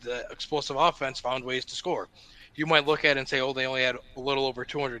explosive offense found ways to score. You might look at it and say, oh, they only had a little over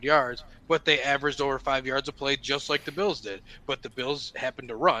 200 yards, but they averaged over 5 yards a play just like the Bills did. But the Bills happened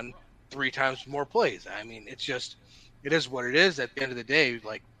to run 3 times more plays. I mean, it is what it is at the end of the day.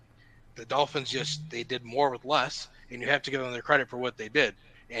 Like the Dolphins they did more with less, and you have to give them their credit for what they did.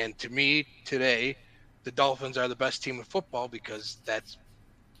 And to me, today, the Dolphins are the best team in football because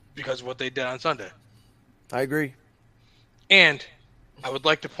of what they did on Sunday. I agree. And I would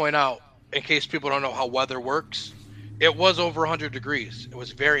like to point out, in case people don't know how weather works, it was over 100 degrees. It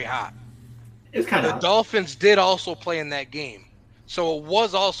was very hot. It's kind of The Dolphins did also play in that game. So it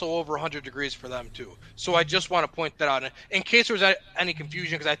was also over 100 degrees for them, too. So I just want to point that out. In case there was any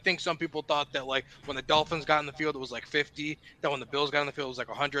confusion, because I think some people thought that, like, when the Dolphins got in the field, it was like 50. Then when the Bills got in the field, it was like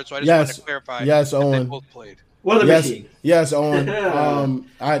 100. So I just wanted to clarify that Owen. they both played. What Yes, Owen.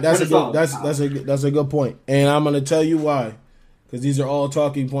 That's a good point, and I'm going to tell you why. Because these are all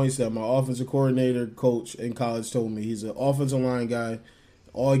talking points that my offensive coordinator, coach in college told me. He's an offensive line guy.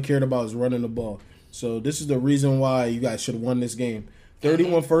 All he cared about is running the ball. So this is the reason why you guys should have won this game.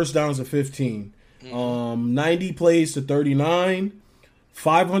 31 first downs to 15. 90 plays to 39.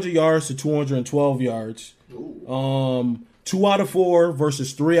 500 yards to 212 yards. 2 out of 4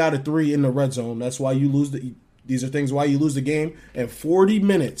 versus 3 out of 3 in the red zone. That's why you lose these are things why you lose the game. And 40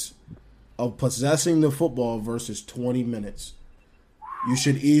 minutes of possessing the football versus 20 minutes. You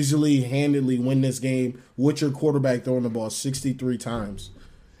should handily win this game with your quarterback throwing the ball 63 times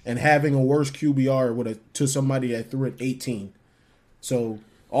and having a worse QBR to somebody that threw it 18. So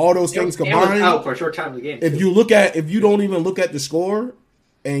all those things combined, out for a short time in the game. if you don't even look at the score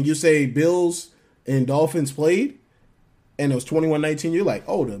and you say Bills and Dolphins played and it was 21-19, you're like,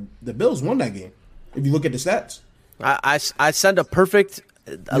 oh, the Bills won that game. If you look at the stats. I sent a perfect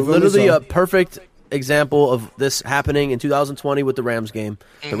example of this happening in 2020 with the Rams game.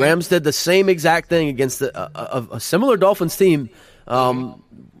 The Rams did the same exact thing against a similar Dolphins team.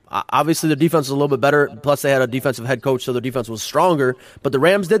 Obviously, their defense was a little bit better. Plus, they had a defensive head coach, so their defense was stronger. But the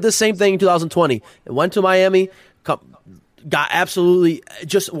Rams did the same thing in 2020. It went to Miami, got absolutely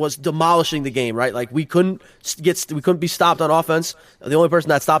just was demolishing the game. Right, like we couldn't be stopped on offense. The only person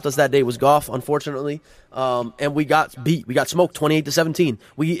that stopped us that day was Goff, unfortunately. And we got beat. We got smoked 28-17.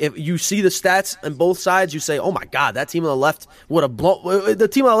 If you see the stats on both sides, you say, "Oh my God, that team on the left would have blown." The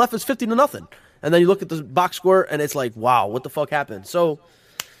team on the left is 50-0, and then you look at the box score, and it's like, "Wow, what the fuck happened?" So,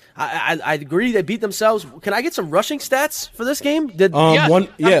 I agree they beat themselves. Can I get some rushing stats for this game? Yes, I'm glad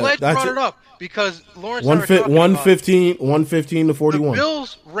you brought it up because Lawrence 115 to 41. The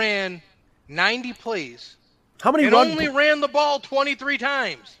Bills ran 90 plays. How many? Only ran the ball 23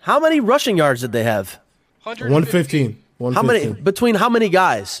 times. How many rushing yards did they have? 115. How many between how many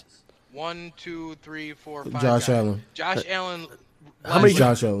guys? 1, 2, 3, 4, 5. Josh Allen. Josh Allen. How many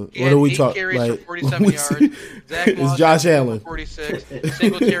Josh Allen? What are we talking? Like, for 47 yards. Zach it's Josh Allen. 46.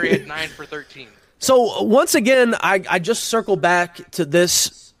 Singletary had 9 for 13. So once again, I just circle back to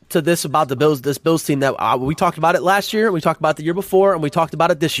this about the Bills. This Bills team that we talked about it last year, we talked about it the year before, and we talked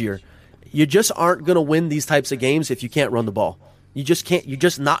about it this year. You just aren't going to win these types of games if you can't run the ball. You just can't. You're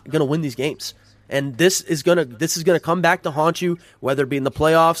just not going to win these games. And this is gonna come back to haunt you, whether it be in the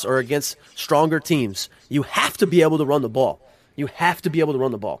playoffs or against stronger teams. You have to be able to run the ball. You have to be able to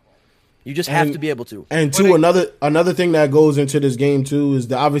run the ball. You just have to be able to. And another thing that goes into this game too is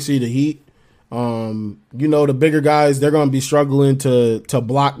obviously the heat. The bigger guys, they're going to be struggling to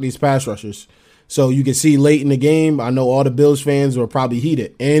block these pass rushers. So you can see late in the game, I know all the Bills fans were probably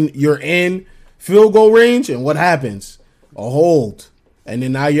heated. And you're in field goal range, and what happens? A hold. And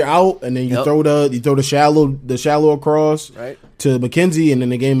then now you're out, and then you throw the shallow across right to McKenzie, and then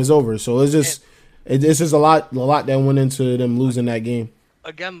the game is over. So it's just a lot that went into them losing that game.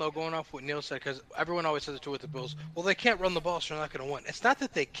 Again, though, going off what Neil said, because everyone always says it too with the Bills, well, they can't run the ball, so they're not going to win. It's not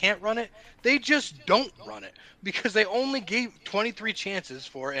that they can't run it. They just don't run it because they only gave 23 chances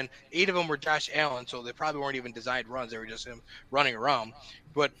for, and 8 of them were Josh Allen, so they probably weren't even designed runs. They were just him running around.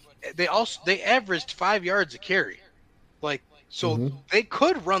 But they averaged 5 yards a carry. They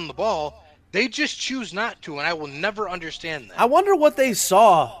could run the ball. They just choose not to, and I will never understand that. I wonder what they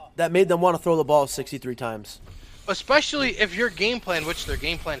saw that made them want to throw the ball 63 times. Especially if your game plan, which their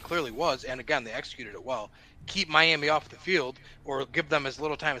game plan clearly was, and again, they executed it well, keep Miami off the field or give them as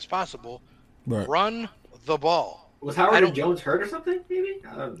little time as possible, run the ball. Was Howard Jones hurt or something, maybe?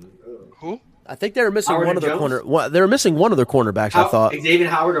 Who? I think they were missing Howard one and of their Jones? They were missing one of their cornerbacks. I thought. Xavier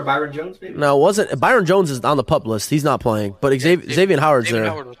Howard or Byron Jones, maybe. No, it wasn't. Byron Jones is on the PUP list. He's not playing, but Xavier Howard's Xavier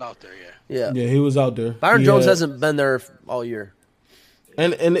there. Howard was out there, Yeah. Yeah, he was out there. Byron Jones hasn't been there all year.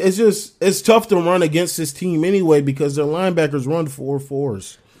 And it's tough to run against this team anyway because their linebackers run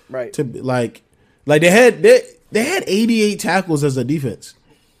 4.4s. Right. To like they had 88 tackles as a defense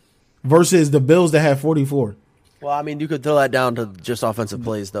versus the Bills that had 44. Well, I mean, you could throw that down to just offensive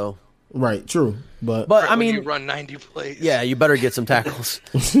plays, though. Right, true. But I when mean, you run 90 plays. yeah, you better get some tackles.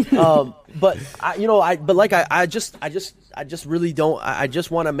 But I just really don't. I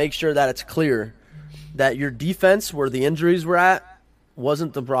just want to make sure that it's clear that your defense, where the injuries were at,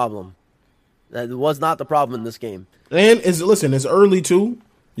 wasn't the problem. That was not the problem in this game. and it's early too.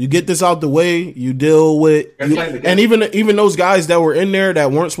 You get this out the way. You deal with, and even those guys that were in there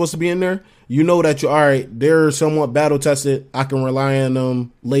that weren't supposed to be in there. You know that you're all right. They're somewhat battle tested. I can rely on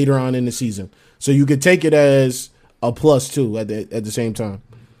them later on in the season, so you could take it as a plus too at the same time.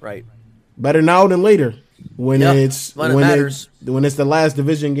 Right. Better now than later when Yep, it's when it matters. when it's the last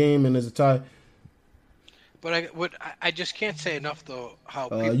division game and it's a tie. But I just can't say enough though how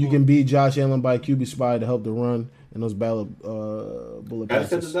people, You can beat Josh Allen by QB spy to help the run and those bullet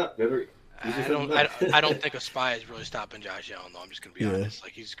passes. I don't think a spy is really stopping Josh Allen though. I'm just gonna be honest.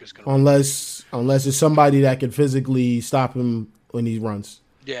 Like he's just gonna Unless it's somebody that can physically stop him when he runs.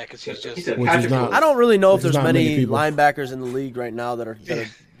 yeah, because he's just Which is not. I don't really know if There's there's not many many people. linebackers in the league right now that are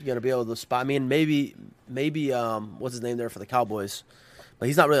gonna be able to spot. I mean, maybe what's his name there for the Cowboys, but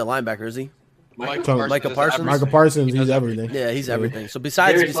he's not really a linebacker, is he? Micah Parsons. Parsons. Michael Parsons, he's everything. Yeah, he's everything. So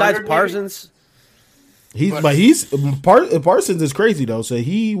besides Darius Leonard, maybe? Parsons, Parsons is crazy though. So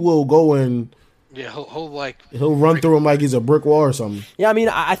he will go and Yeah, he'll run through him like he's a brick wall or something. yeah. I mean,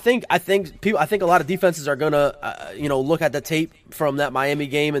 I think a lot of defenses are gonna look at the tape from that Miami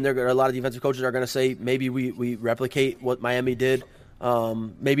game, and a lot of defensive coaches are gonna say maybe we replicate what Miami did.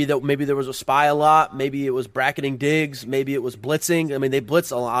 Maybe there was a spy a lot. Maybe it was bracketing Diggs. Maybe it was blitzing. I mean, they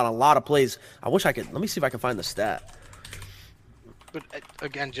blitz on a lot of plays. I wish I could. Let me see if I can find the stat. But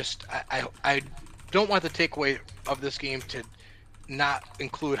again, just I don't want the takeaway of this game to not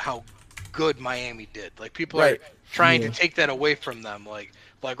include how good Miami did. Like people Right. are trying to take that away from them. Like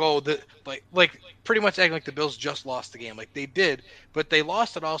pretty much acting like the Bills just lost the game. Like they did, but they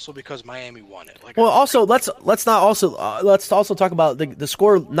lost it also because Miami won it. Like Well, also let's also talk about the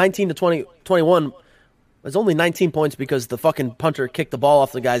score 19-21. It's only 19 points because the fucking punter kicked the ball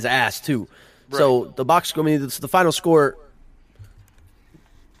off the guy's ass too. So the box score. I mean, the final score.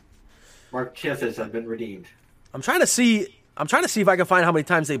 Mark chances have been redeemed. I'm trying to see if I can find how many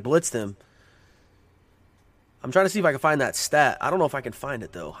times they blitzed him. I'm trying to see if I can find that stat. I don't know if I can find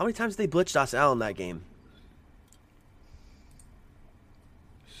it though. How many times did they blitz Josh Allen that game?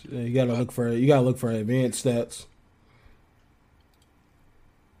 You gotta look for advanced stats.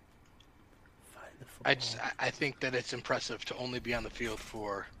 I think that it's impressive to only be on the field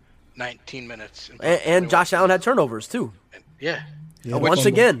for 19 minutes. And Josh Allen had turnovers too. Yeah. Once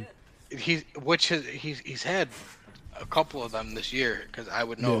again. He's had a couple of them this year because I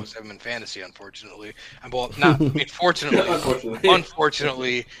would know as him in fantasy. Unfortunately,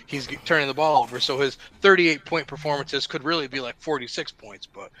 unfortunately, he's turning the ball over. So his 38-point performances could really be like 46 points,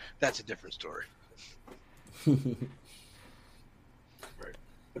 but that's a different story. Right.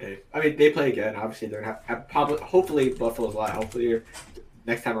 Okay. I mean, they play again. Obviously, they're gonna have probably. Hopefully, Buffalo's a lot healthier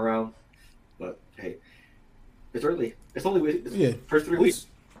next time around. But hey, it's early. It's only first 3 weeks.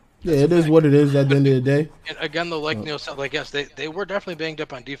 Yeah, it is what it is at the end of the day. And again, though, like Neil said, like yes, they were definitely banged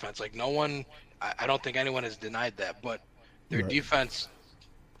up on defense. Like no one, I don't think anyone has denied that. But their defense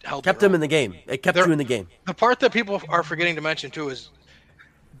kept them in the game. It kept you in the game. The part that people are forgetting to mention too is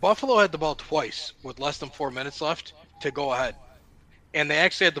Buffalo had the ball twice with less than 4 minutes left to go ahead, and they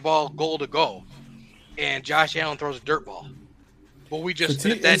actually had the ball goal to go, and Josh Allen throws a dirt ball. Well, that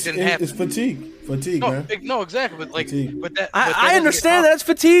didn't happen. It's fatigue, man. No, exactly. But like, Fatigue. but that. I understand that's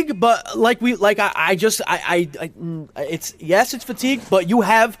fatigue, but it's fatigue, but you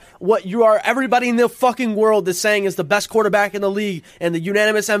have what everybody in the fucking world is saying is the best quarterback in the league and the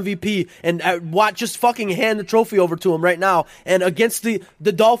unanimous MVP, and just fucking hand the trophy over to him right now. And against the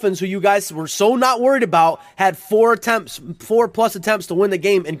Dolphins, who you guys were so not worried about, had 4+ attempts to win the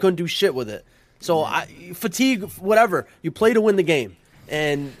game and couldn't do shit with it. So fatigue, whatever. You play to win the game,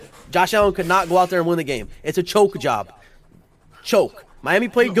 and Josh Allen could not go out there and win the game. It's a choke job. Choke. Miami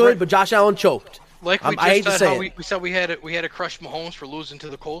played good, but Josh Allen choked. Like we I hate to say we said we had to crush Mahomes for losing to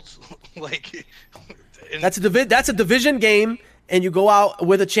the Colts. That's a division game, and you go out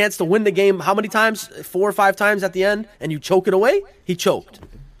with a chance to win the game. How many times? 4 or 5 times at the end, and you choke it away. He choked.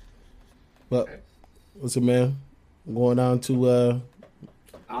 But what's it, man? Going on to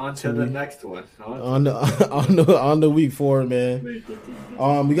On to the next one. on the week 4, man.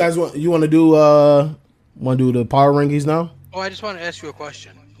 You guys want to do the power rankings now? Oh, I just want to ask you a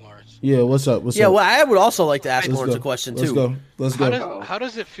question, Lawrence. Yeah, what's up? What's Yeah, up? well, I would also like to ask Let's Lawrence go. a question Let's too. go. How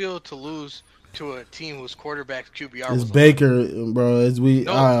does it feel to lose to a team whose quarterback's QBR It's was Baker, bro. It's it was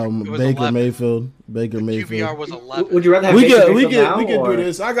Baker 11. Mayfield. Baker 11? QBR Mayfield. was 11. Would you rather have We Baker can Mayfield now, do or-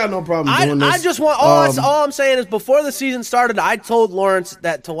 this. I got no problem doing this. I just want all I'm saying is before the season started, I told Lawrence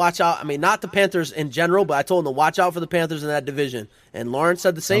that to watch out. I mean, not the Panthers in general, but I told him to watch out for the Panthers in that division. And Lawrence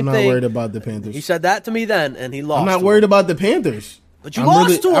said the same I'm not thing. worried about the Panthers. He said that to me then, and he lost. I'm not to worried him. about the Panthers. But you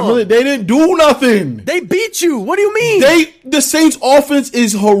lost to them. They didn't do nothing. They beat you. What do you mean? The Saints' offense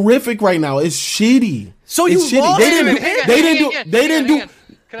is horrific right now. It's shitty. So It's you shitty. lost? They didn't do. Hang on, They hang didn't on, do. hang They on, didn't hang on. do.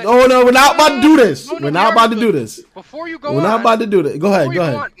 Can I- No, we're not about to do this. No, We're not about to do this. Before you go We're not on, about to do this. Go ahead. before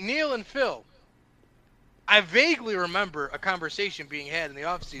Go you ahead. on, Neil and Phil, I vaguely remember a conversation being had in the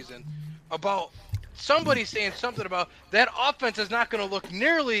offseason about somebody saying something about that offense is not going to look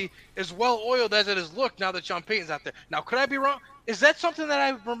nearly as well oiled as it has looked now that Sean Payton's out there. Now, could I be wrong? Is that something that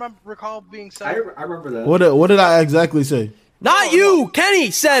I recall being said? I remember that. What did I exactly say? Not you.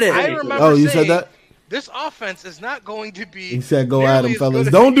 Kenny said it. I remember Oh, you saying said that? this offense is not going to be. He said, "Go nearly at him, as fellas. good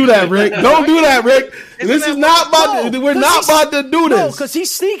as Don't do it that, is." Rick. Don't do that, Rick. Isn't This that is not what- about. No, We're 'cause not he's- about to do No, this. because he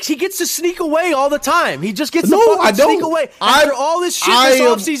sneaks. He gets to sneak away all the time. He just gets No, to fucking I don't. sneak away. After all this shit this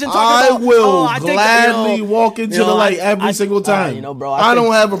offseason talking I about, will I think, gladly walk into the light every single time. bro, I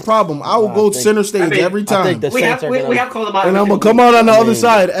don't have a problem. I will I go think- center stage I mean, every I time, think the we Saints have are we, gonna, we have called them out. and I'm every gonna come single out on the week. other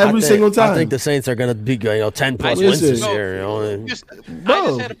side every single time. I think the Saints are going to be 10+ I wins just- this year. You know?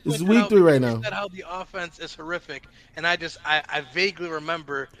 Bro, had to it's point week out 3 right because now. you said how the offense is horrific, and I vaguely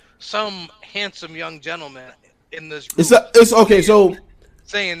remember some handsome young gentleman in this group It's okay. So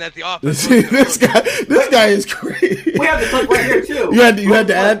saying that the offense. this guy is crazy. We have the clip right here too. You had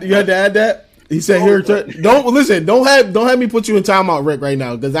to add that. He said here. Don't have me put you in timeout, Rick, right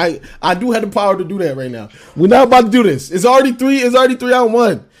now, because I do have the power to do that right now. We're not about to do this. It's already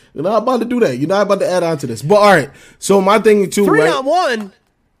 3-1. You're not about to do that. You're not about to add on to this. But all right. So my thing too. 3-on-1.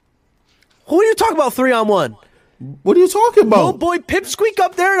 Who are you talking about 3-on-1? What are you talking Little about? boy Pipsqueak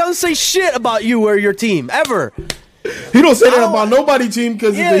up there doesn't say shit about you or your team ever. He don't say that about nobody team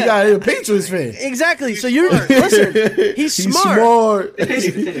because he got a Patriots fan. Exactly. So you're listen. He's smart.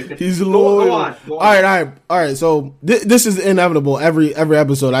 Continue. He's Go loyal. on. All right. So this is inevitable. Every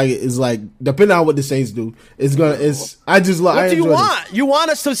episode is like, depending on what the Saints do, I just love. What do you want? You want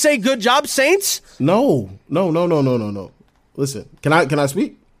us to say good job, Saints? No. Listen, can I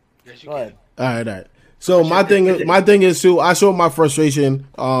speak? Yes, you Go ahead. can. All right. So my thing is too. I showed my frustration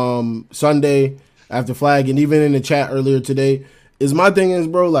Sunday after flag, and even in the chat earlier today. My thing is,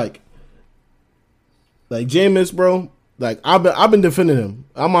 bro, like Jameis, bro. Like I've been defending him.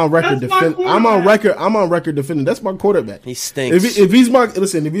 I'm on record defending. I'm on record defending. That's my quarterback. He stinks. If he's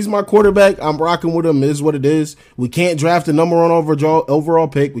my quarterback, I'm rocking with him. It is what it is. We can't draft a number one overall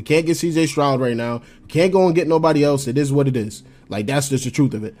pick. We can't get CJ Stroud right now. We can't go and get nobody else. It is what it is. Like, that's just the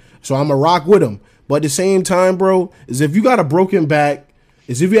truth of it. So I'm a rock with him. But at the same time, bro, is if you got a broken back,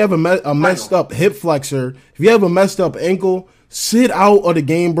 is if you have a messed up hip flexor, if you have a messed up ankle, sit out of the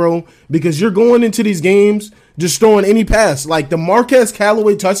game, bro, because you're going into these games just throwing any pass. Like the Marquez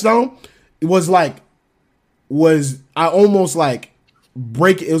Callaway touchdown, it was like a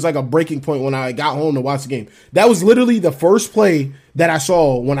breaking point when I got home to watch the game. That was literally the first play that I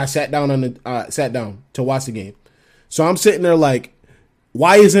saw when I sat down to watch the game. So I'm sitting there like,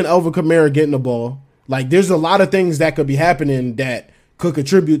 why isn't Alvin Kamara getting the ball? Like, there's a lot of things that could be happening that could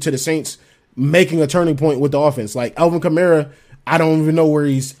contribute to the Saints making a turning point with the offense. Like Alvin Kamara, I don't even know where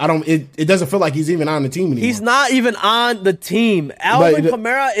it doesn't feel like he's even on the team anymore. He's not even on the team. Alvin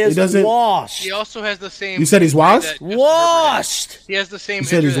Kamara is washed. He also has the same. You said he's washed? Washed. He has the same. You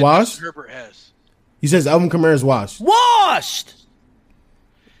said he's injury that washed? Justin Herbert has. He says Alvin Kamara's washed. Washed.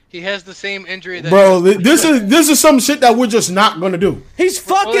 He has the same injury that. Bro, this is some shit that we're just not gonna do. He's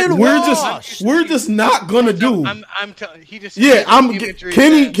fucking washed. We're just not gonna do. I'm telling. He just. Yeah, he has the same injury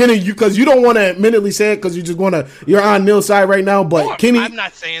Kenny, you because you don't want to admittedly say it because you just you're on Neil's side right now. But No, Kenny, I'm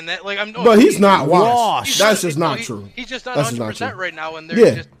not saying that. Like I'm. No, but he's not washed. Washed. That's just not true. He's just not That's just 100 not true. percent right now, and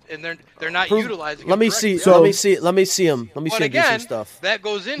Yeah. they're not utilizing. Let him me correctly. see. Let me see him. Let me see him But do some again, stuff. that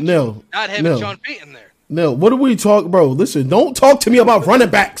goes into No, not having no. Sean Payton there. No, what are we talking, bro? Listen, don't talk to me about running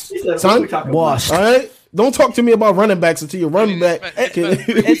backs, He said, what are son. we talking about? Washed. All right, don't talk to me about running backs until you're running back.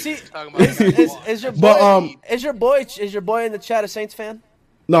 Is he? Talking about Is your boy? But, Is your boy in the chat a Saints fan?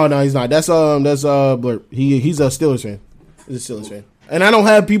 No, he's not. That's Blur. He's a Steelers fan. He's a Steelers fan. And I don't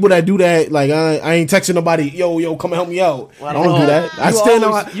have people that do that. Like I ain't texting nobody. Yo, come help me out. Well, I don't do that. I stand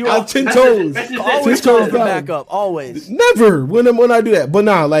on. I'm 10 toes. Always tell them to back up. Always. Never when I do that. But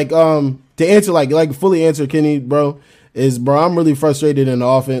nah, like to answer like fully answer Kenny, bro, I'm really frustrated in the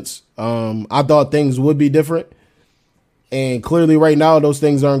offense. I thought things would be different, and clearly right now those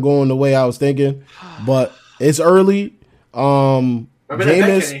things aren't going the way I was thinking. But it's early.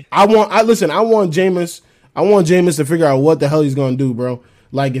 Jameis, I want Jameis to figure out what the hell he's gonna do, bro.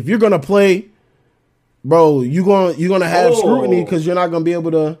 Like if you're gonna play, bro, you're gonna have scrutiny because you're not gonna be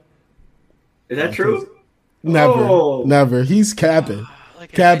able to. Is that true? Never. He's capping.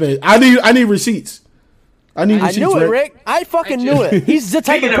 Capping. I need receipts. I knew it, Rick. I fucking knew it. He's the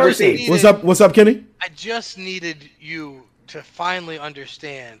type of person. What's up, Kenny? I just needed you to finally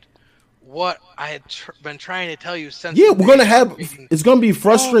understand what I had been trying to tell you since. Yeah, we're gonna have. It's gonna be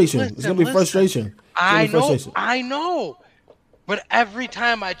frustration. It's gonna be frustration. I know. But every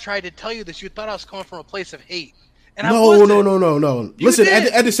time I tried to tell you this, you thought I was coming from a place of hate. And no. Listen,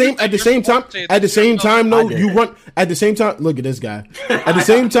 at the same time, no, you run at the same time. Look at this guy. At the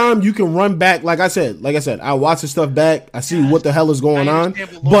same time, you can run back. Like I said, I watch the stuff back. I see what the hell is going on.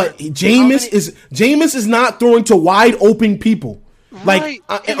 But Jameis is not throwing to wide open people. Like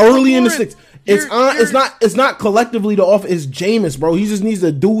early in the sixth. It's not collectively the off. It's Jameis, bro. He just needs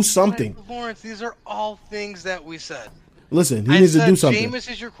to do something. Lawrence, these are all things that we said. Listen, he needs to do something. Jameis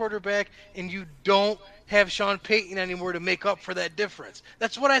is your quarterback, and you don't have Sean Payton anymore to make up for that difference.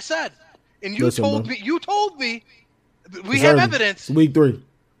 That's what I said. And you told me we have evidence. Week 3.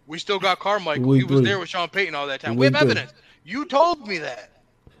 We still got Carmichael. He was there with Sean Payton all that time. We have evidence. You told me that.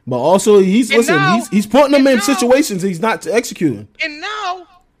 But also he's putting them in situations he's not executing. And now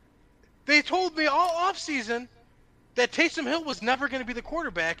they told me all offseason that Taysom Hill was never going to be the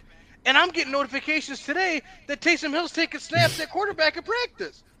quarterback, and I'm getting notifications today that Taysom Hill's taking snaps at quarterback in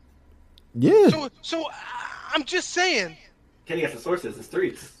practice. Yeah. So I'm just saying. Kenny got the sources, the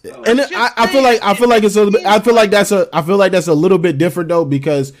streets. So. And I feel like that's a little bit different though,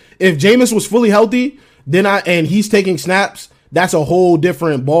 because if Jameis was fully healthy, and he's taking snaps, that's a whole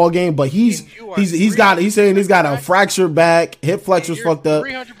different ball game. But he's got a fractured back, hip flexors fucked up.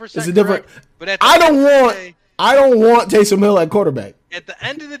 It's a different. But I don't want Taysom Hill at quarterback. At the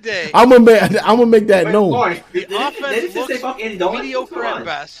end of the day, I'm gonna make that known. The offense looks mediocre at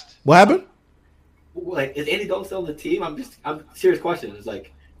best. What happened? Like, is Andy Dalton still on the team? I'm serious question. It's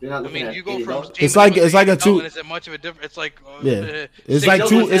like you're not looking at. You go from it's like a two. Is it much of a difference? It's like it's like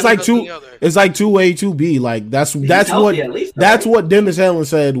two. It's like 2A, 2B. Like that's what Dennis Allen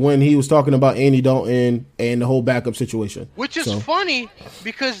said when he was talking about Andy Dalton and the whole backup situation. Which is funny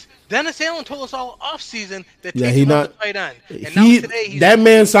because Dennis Allen told us all offseason that he's not tight end. And now today that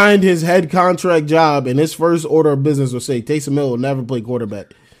man signed his head contract job, and his first order of business was say Taysom Hill will never play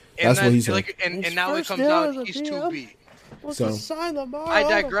quarterback. That's what he said. And now it comes out he's 2B. So I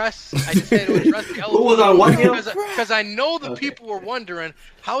digress. I just had to address the elephant because I know the people were wondering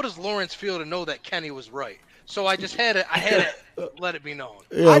how does Lawrence feel to know that Kenny was right. So I just had to let it be known.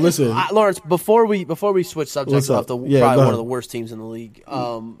 Yeah, listen, Lawrence. Before we switch subjects off the probably one of the worst teams in the league,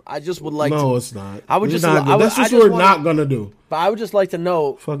 I just would like. No, it's not. I would just. That's what we're not gonna do. But I would just like to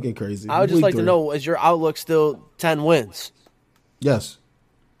know. Fucking crazy. I would just like to know: is your outlook still 10 wins? Yes.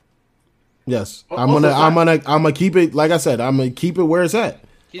 I'm gonna keep it. Like I said, I'm gonna keep it where it's at.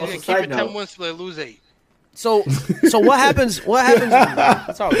 He's gonna keep it 10 wins till they lose 8. So what happens? What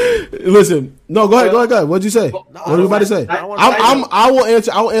happens? Sorry. Listen, no, go ahead. What'd you say? What are you about to say? I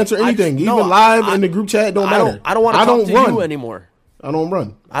will answer anything, even live in the group chat. Don't matter. I don't want to talk to you anymore. I don't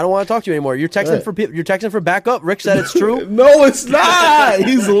run. I don't want to talk to you anymore. You're texting for backup. Rick said it's true. No, it's not.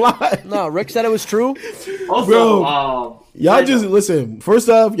 He's lying. No, Rick said it was true. Also, bro, y'all just listen. First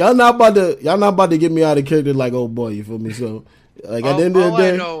off, y'all not about to get me out of character like old boy. You feel me? So, like at the end of the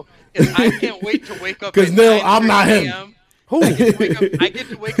day, I know is I can't wait to wake up. Because now I'm not him. Who? I get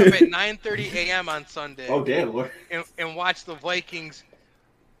to wake up at 9:30 a.m. on Sunday. Oh damn! And watch the Vikings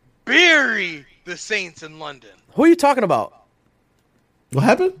bury the Saints in London. Who are you talking about? What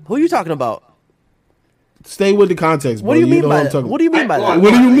happened? Who are you talking about? Stay with the context, bro. What do you mean by that? What do you mean by that?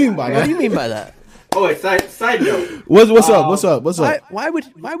 What do you mean by that? What do you mean by that? Oh, wait, side note. What's up? Why would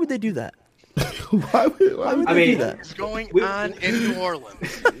they do that? Why would they do that? What's going on in New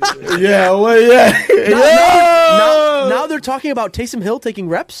Orleans? Yeah. Now they're talking about Taysom Hill taking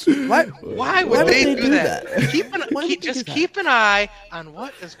reps. Why would they do that? Keep an eye on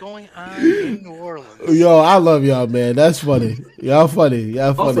what is going on in New Orleans. Yo, I love y'all, man. That's funny. Y'all funny.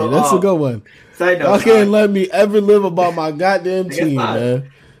 Also, that's a good one. Side note, y'all can't let me ever live about my goddamn team, man.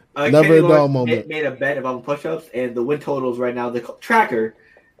 Never Kenny a dull Lawrence moment. Made a bet about push-ups, and the win totals right now, the tracker,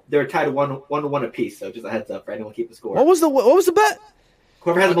 they're tied 1-1 apiece. So just a heads up for anyone keeping score. What was the bet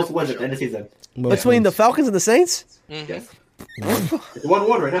Whoever has the most wins at the end of the season. between the Falcons and the Saints? Yes. It's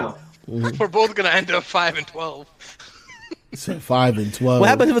 1-1 right now. We're both gonna end up 5-12. So 5-12. What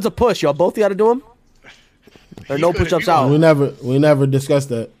happens if it's a push? Y'all both got to do them? Or no push-ups out? We never discussed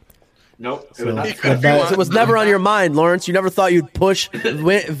that. Nope. It So, was not. He could if he that- wanted. It was never on your mind, Lawrence. You never thought you'd push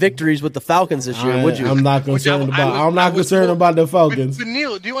victories with the Falcons this year, would you? I'm not concerned Which I about. was- I'm I not was concerned so- about the Falcons. But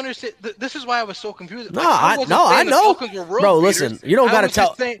Neil, do you understand? This is why I was so confused. No, Like, I wasn't saying the know. Falcons were world Bro, beaters. listen, you don't I gotta was just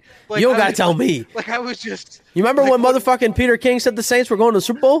tell. saying, You don't I gotta was- tell me. Like I was just. You remember like, when motherfucking Peter King said the Saints were going to the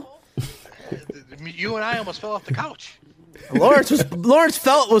Super Bowl? You and I almost fell off the couch. Lawrence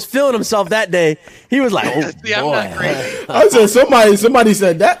was feeling himself that day. He was like, "Oh See, I'm boy, not crazy. I said somebody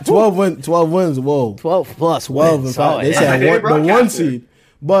said that 12 wins. Whoa, 12 plus 12 wins." and 5. Oh, They yeah. said Favorite the one broadcaster. seed,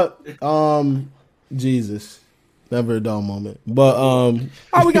 but Jesus, never a dull moment. But Oh,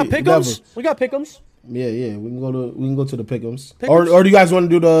 we got pick'ems. We got pick'ems. Yeah. We can go to the pick'ems. Pick'ems. Or do you guys want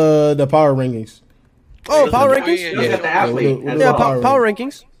to do the power rankings? Oh, power Yeah, rankings. yeah, Look at the Yeah, athlete. we'll as do Yeah, well. power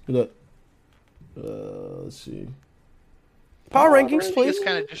rankings. Look, let's see. Power rankings, It's please.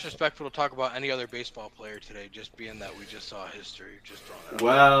 kind of disrespectful to talk about any other baseball player today, just being that we just saw history. Just throwing it out.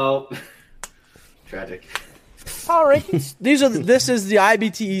 Well, tragic. Power rankings. This is the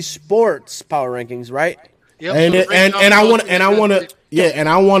IBTE Sports power rankings, right? Yep, And so it, the breakdown I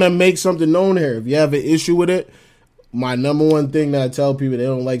goes want to make something known here. If you have an issue with it, my number one thing that I tell people they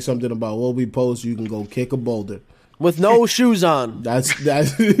don't like something about what we post, you can go kick a boulder. With no shoes on. That's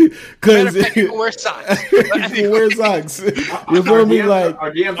Matter because of fact, you can wear socks. you wear socks. You feel me? Like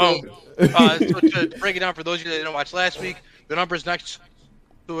Our DMs So to break it down for those of you that didn't watch last week, the numbers next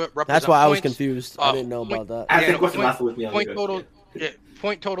to it represent That's why I was points. confused. I didn't know about that. Ask Yeah, the question last week. point total. Yeah,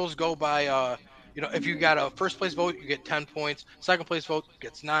 point totals go by. If you got a first place vote, you get 10 points. Second place vote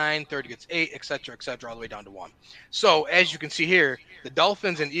gets 9. Third gets 8, etc., all the way down to 1. So as you can see here, the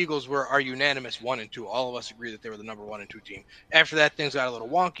Dolphins and Eagles are unanimous 1 and 2. All of us agree that they were the number 1 and 2 team. After that, things got a little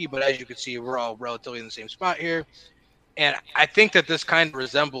wonky, but as you can see, we're all relatively in the same spot here. And I think that this kind of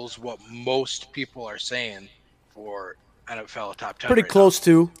resembles what most people are saying for NFL top 10. Pretty right close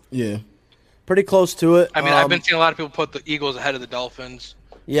to. yeah. Pretty close to it. now. I mean, I've been seeing a lot of people put the Eagles ahead of the Dolphins.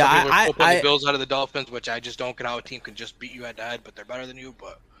 Yeah, Some people put the I Bills out of the Dolphins, which I just don't get how a team can just beat you head to head, but they're better than you.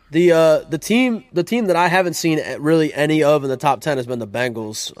 But the team that I haven't seen really any of in the top 10 has been the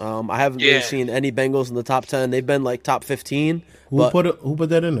Bengals. I haven't really Yeah. seen any Bengals in the top 10. They've been like top 15. Who but put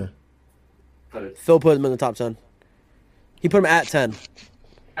that in there? Phil put them in the top 10. He put them at 10.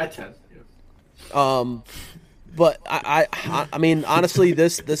 At 10. Yeah. But I mean, honestly,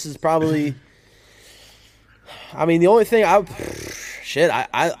 this is probably. I mean, the only thing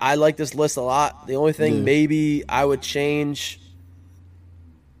I like this list a lot. The only thing maybe I would change.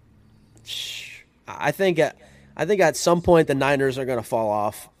 I think at some point the Niners are going to fall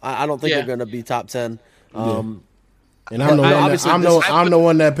off. I don't think Yeah. they're going to be top 10. And I'm the But one. obviously I'm this- the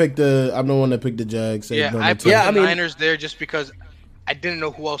one that picked the. I'm the one that picked the Jags. Said yeah, number I 10. put Yeah, the I mean- Niners there just because I didn't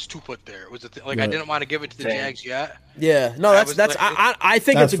know who else to put there. It was I Right. didn't want to give it to the Same. Jags yet. Yeah, no, I that's was like- I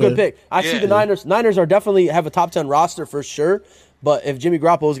think That's it's a good fair. pick. I see Yeah. the Niners. Niners are definitely have a top 10 roster for sure. But if Jimmy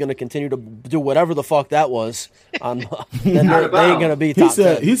Garoppolo is going to continue to do whatever the fuck that was, then they ain't going to be He top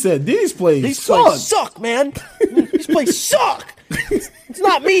 10. said these plays These suck. plays suck, man. These plays suck. It's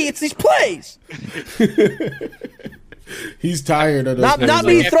not me. It's these plays. He's tired of those. Not plays.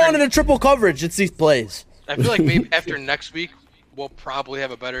 me After- throwing into triple coverage. It's these plays. I feel like maybe after next week we'll probably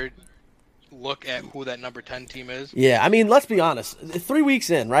have a better look at who that number 10 team is. Yeah, I mean, let's be honest. 3 weeks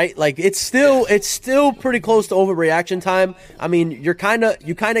in, right? Like it's still pretty close to overreaction time. I mean, you kind of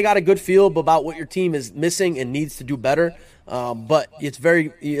got a good feel about what your team is missing and needs to do better. But it's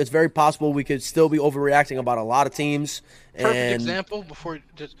very possible we could still be overreacting about a lot of teams. Perfect And example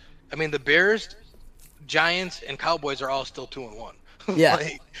the Bears, Giants, and Cowboys are all still 2-1. Yeah.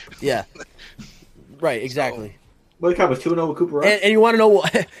 Like, yeah, right, exactly. Well, the Cowboys 2-0 with Cooper Rush. And you want to know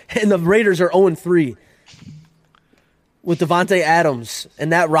what? And the Raiders are 0-3 with Devontae Adams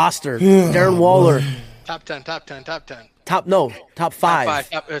and that roster. Darren Waller, top 10. top 5. Top 5.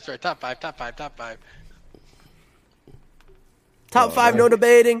 That's right. Top 5. Top 5, no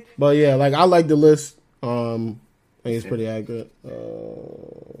debating. But yeah, like I like the list. I think it's pretty accurate.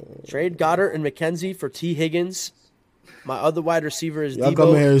 Trade Goddard and McKenzie for T. Higgins. My other wide receiver is Y'all Debo.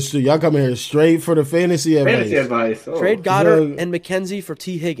 coming here straight for the fantasy advice. Fantasy advice. Oh. Trade Goddard So- and McKenzie for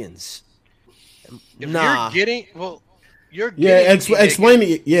T. Higgins. If Nah. you're getting Yeah, T. explain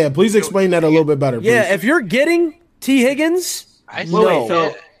Higgins, it. Yeah, please explain that a little bit better. Please. Yeah, if you're getting T. Higgins, I no. Wait,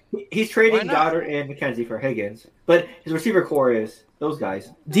 so He's Why trading not? Goddard and McKenzie for Higgins, but his receiver core is those guys.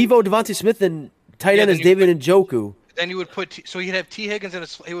 Devo, Devontae Smith, and tight Yeah, end then is you David Njoku. Then you would put so he'd have T Higgins in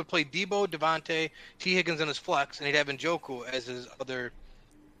his. He would play Debo, Devontae, T Higgins in his flex, and he'd have Njoku as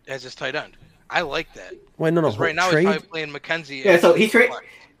his tight end. I like that. Wait, no. Because right now trade? he's probably playing McKenzie. Yeah, as so his he's flex.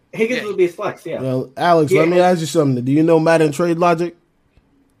 Higgins Yeah. would be his flex. Yeah. Well, Alex, let Yeah. me ask you something. Do you know Madden trade logic?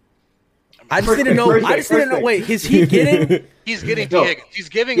 I just First didn't pick, know. first I pick, just didn't first know. pick. Wait, is he getting? He's getting No. T Higgins. He's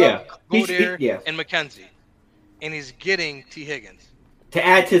giving Yeah. up Godair Yeah. and McKenzie, and he's getting T Higgins. To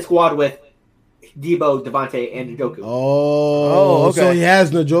add to his squad with Debo, Devontae, and Njoku. Oh, okay. So he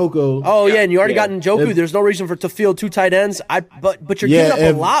has Njoku. Oh yeah, and you already Yeah. got Njoku. If- There's no reason for to field 2 tight ends. But you're Yeah, giving up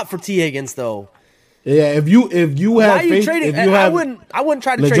if- a lot for T Higgins though. Yeah, if you Why have are you faith, trading? if you I have wouldn't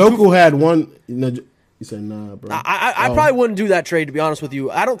try to trade. Two Njoku had one. You said nah, bro. I Oh. probably wouldn't do that trade, to be honest with you.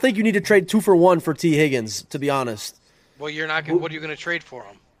 I don't think you need to trade 2 for 1 for T Higgins, to be honest. Well, you're not. What are you going to trade for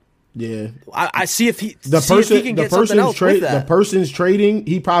him? Yeah, I see if he the see if he person, can the get something person's else trade, with the that. person's trading.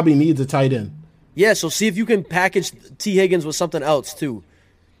 He probably needs a tight end. Yeah, so see if you can package T Higgins with something else too.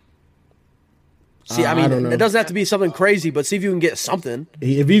 See, I I mean, don't know. it doesn't have to be something crazy, but see if you can get something.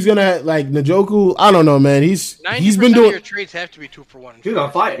 If he's gonna like Njoku, I don't know, man. He's 90% been of doing. your trades have to be 2 for 1. He was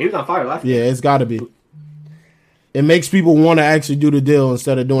on fire. He was on fire last Yeah, year. it's got to be. It makes people want to actually do the deal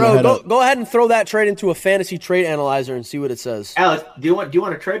instead of doing a Bro, head up. go ahead and throw that trade into a fantasy trade analyzer and see what it says. Alex, do you want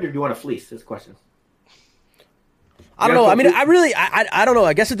to trade or do you want to fleece? This question. I don't know. I mean, I don't know.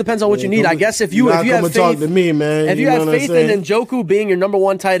 I guess it depends on what you need. I guess if you gotta come have and talk faith, to me, man. if you know have what I'm faith saying? in Njoku being your number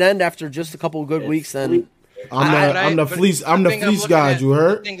 1 tight end after just a couple of good weeks, then I'm the fleece. I'm the thing fleece looking guy. at- You The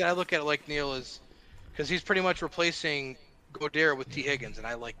heard? thing that I look at like Neil is because he's pretty much replacing Godair with T Higgins, and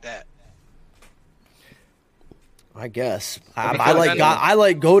I like that. I guess Because I like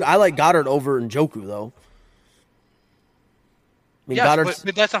then- I like Goddard over Njoku though. I mean, Yes, Goddard's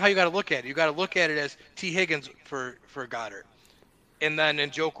but that's not how you got to look at it. You got to look at it as T Higgins for Goddard, and then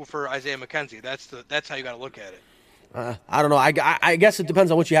Njoku for Isaiah McKenzie. That's how you got to look at it. I don't know. I guess it depends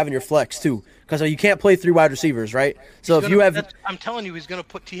on what you have in your flex too, because you can't play 3 wide receivers, right? So if you have, I'm telling you, he's going to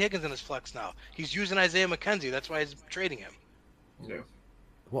put T Higgins in his flex now. He's using Isaiah McKenzie. That's why he's trading him.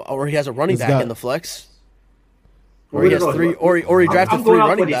 or he has a running He's back got- in the flex, Well, or he we has don't know. 3, or he drafted I'm 3 going off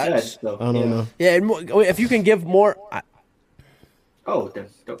running what he said, backs. so, I don't know. Yeah, and if you can give more, Oh, then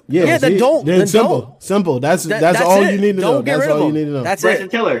don't. Yeah, then don't- then simple. don't. Simple. That's that's all it. you need to Don't know. get That's rid of all you him. need to know. That's Bryson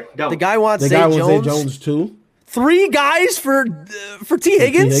it. Tiller, don't. The guy wants the Zay guy wants Zay Jones. Jones too. 3 guys for T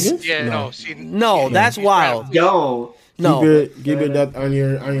Higgins? Higgins? Yeah, No. no. See, No, that's wild. Don't. No. Keep your depth on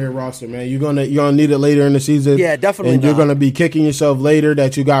your roster, man. You're gonna need it later in the season. Yeah, definitely And you're not. gonna be kicking yourself later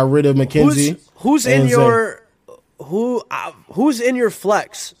that you got rid of McKenzie. Who's in and Zay. your who's in your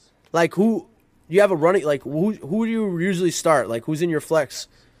flex? Like who you have a running like who do you usually start? Like who's in your flex?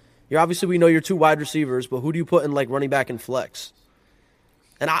 You're obviously we know you're 2 wide receivers, but who do you put in like running back and flex?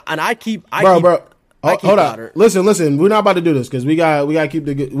 And I keep bro. I keep Hold on. Goddard. Listen. We're not about to do this because we got to keep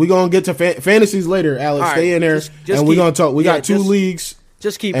the. We're gonna get to fantasies later, Alex. All right, Stay in there, just and we're keep- gonna talk. We yeah, got 2 just- leagues,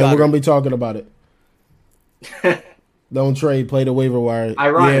 just keep and we're Goddard. gonna be talking about it. Don't play the waiver wire.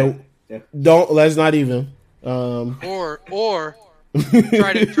 Ironic. Yeah, don't. Let's not even. or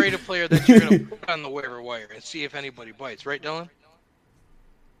try to trade a player that you're going to put on the waiver wire and see if anybody bites. Right, Dylan?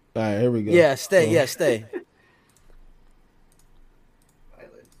 All right, here we go. Yeah, stay.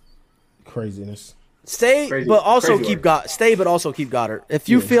 Craziness. Stay, Crazy- but also crazy keep work. Goddard. Goddard. If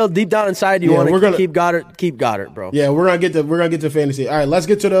you feel deep down inside you Yeah, want we're to gonna- keep Goddard, bro. Yeah, we're gonna get to fantasy. All right, let's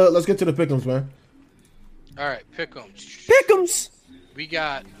get to the pick'ems, man. All right, pick 'em. Pick'ems. We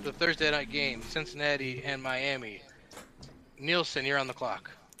got the Thursday night game, Cincinnati and Miami. Nielsen, you're on the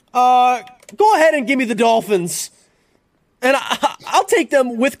clock. Go ahead and give me the Dolphins, and I'll take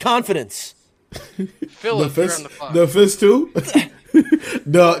them with confidence. The Philip, you're on fist, the clock. the fist too.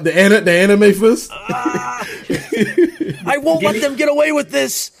 the anime fist. I won't let them get away with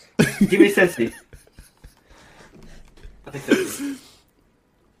this. Give me Cincy. I think Cincy.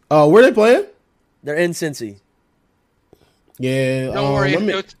 Where they playing? They're in Cincy. Yeah. Don't worry, let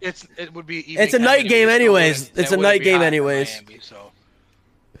me- it would be. evening It's a time night game so anyways. that It's a wouldn't night be game hot in anyways. Miami, so.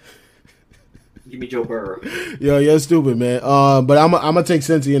 Give me Joe Burrow. Yo, you're stupid, man. But I'm gonna take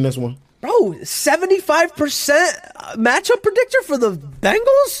Cincy in this one. Bro, 75% matchup predictor for the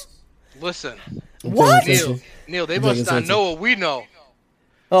Bengals? Listen, I'm What? taking Neil, Cincy. they I'm must taking not Cincy. know what we know.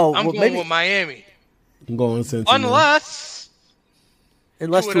 Oh, I'm well, going maybe with Miami. I'm going Cincy. man. Unless,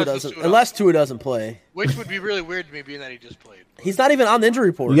 unless Tua Tua doesn't suit unless Tua doesn't play. which would be really weird to me, being that he just played. He's not even on the injury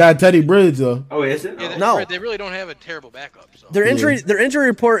report. You got Teddy Bridge though. Oh, is it? Yeah, No. they really don't have a terrible backup. So. Their injury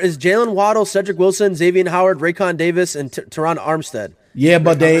report is Jalen Waddle, Cedric Wilson, Xavier Howard, Raycon Davis, and Teron Armstead. Yeah,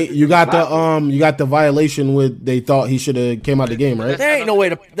 but you got the violation with they thought he should have came out the game, right? There ain't no way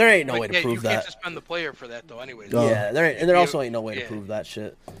to prove You can't that. suspend the player for that though, anyways. Oh. Yeah, there also ain't no way to prove that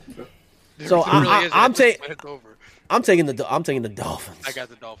shit. There So really isn't. I'm It's over. taking the Dolphins. I got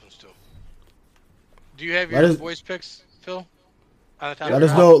the Dolphins too. Do you have your voice picks, Phil? Let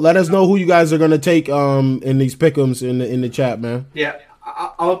us know who you guys are gonna take in these pick'ems in the chat, man. Yeah,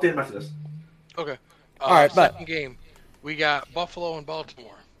 I'll update after this. Okay. All right, second game, we got Buffalo and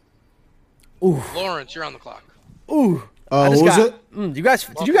Baltimore. Ooh. Lawrence, you're on the clock. Ooh. What was it? Did you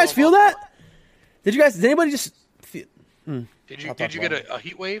guys feel that? Did anybody just feel? Did you get a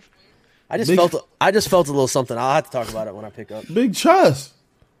heat wave? I just felt a little something. I'll have to talk about it when I pick up. Big Trust.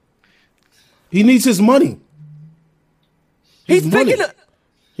 He needs his money. He's picking.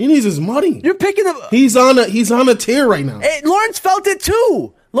 He needs his money. You're picking him. He's on a tear right now. Hey, Lawrence felt it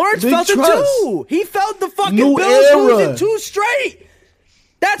too. Lawrence Big felt trust. it too. He felt the fucking New Bills era. losing 2 straight.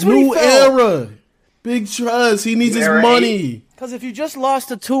 That's what he New felt. era. Big Trust. He needs his Era money. Because if you just lost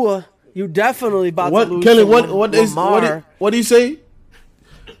to Tua, you definitely about to What lose Kelly? to What Lamar. do you say?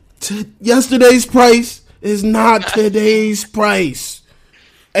 Yesterday's price is not today's price.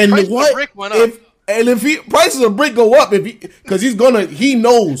 And Price of what brick went up. if he prices of brick go up because he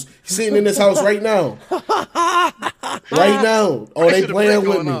knows he's sitting in this house right now. Right now. Oh, Price they of the playing brick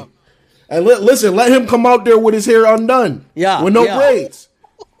with going me. up. And listen, let him come out there with his hair undone. Yeah, With no yeah. braids.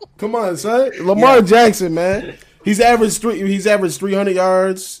 Come on, son. Lamar Jackson, man. He's averaged 300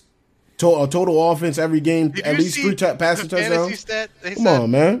 yards, total offense every game, Did at you least see 3 passing the fantasy touchdowns. stat? They Come said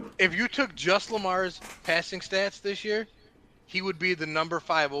on, man. if you took just Lamar's passing stats this year, he would be the number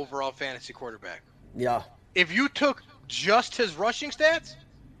 5 overall fantasy quarterback. Yeah. If you took just his rushing stats,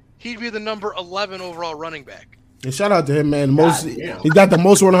 he'd be the number 11 overall running back. And shout out to him, man. damn. He's got the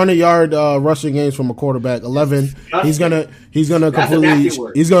most 100-yard rushing games from a quarterback. 11. He's gonna That's a nasty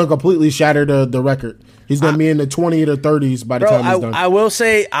word. completely shatter the record. He's gonna be in the 20 to 30s by the time he's done. I will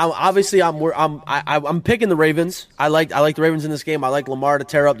say, I'm picking the Ravens. I like the Ravens in this game. I like Lamar to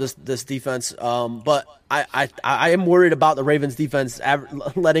tear up this defense. But I am worried about the Ravens defense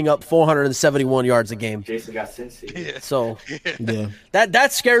letting up 471 yards a game. Jason got Cincy. Yeah. So Yeah.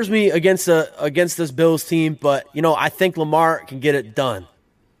 that scares me against this Bills team. But I think Lamar can get it done.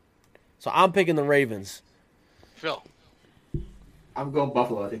 So I'm picking the Ravens. Phil. I'm going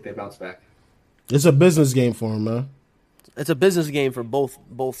Buffalo. I think they bounce back. It's a business game for him, man. It's a business game for both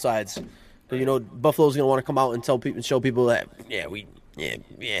sides. But Buffalo's gonna want to come out and show people that yeah. Wait.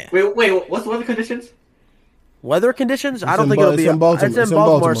 What's the weather conditions? Weather conditions? I don't in think it'll be. in Baltimore. It's in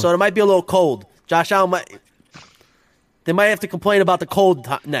Baltimore, so it might be a little cold. Josh Allen might. They might have to complain about the cold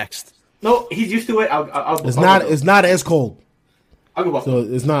next. No, he's used to it. I'll It's not as cold. I'll go Buffalo.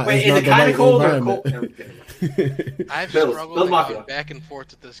 So it's not. Wait, it's is not it the kind right of cold or environment. cold? I've Bills struggled Mafia. going back and forth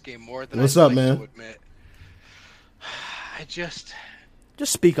with this game more than What's I'd up, like man? to admit. I just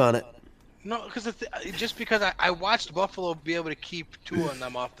speak on it. no, because I watched Buffalo be able to keep Tua and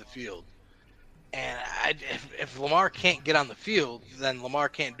them off the field, and if Lamar can't get on the field, then Lamar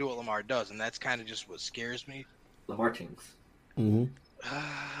can't do what Lamar does, and that's kind of just what scares me. Lamar Tinks. Mhm.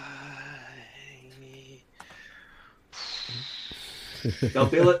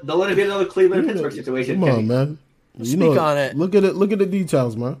 Don't let it be another Cleveland Pittsburgh situation. Come on, man. Speak on it. Look at it. Look at the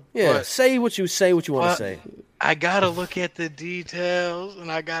details, man. Yeah, But- say what you want to say. I gotta look at the details,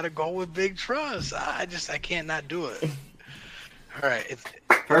 and I gotta go with Big Trust. I can't not do it. All right,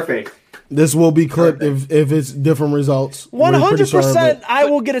 Perfect. This will be clipped if it's different results. We're pretty sure of 100%. it. I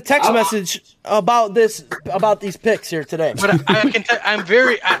will get a text message about these picks here today. but I can tell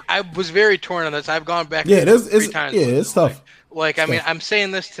I was very torn on this. I've gone back. Yeah, three it's times. it's tough. Like I mean, I'm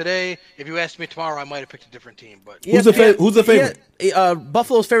saying this today. If you asked me tomorrow, I might have picked a different team. But Who's the favorite?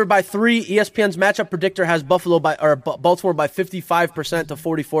 Buffalo's favored by 3. ESPN's matchup predictor has Baltimore by 55% to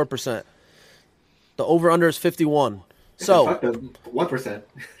 44%. The over/under is 51. So Fuck the 1%.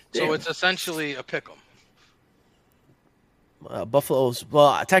 so it's essentially a pick 'em. Buffalo's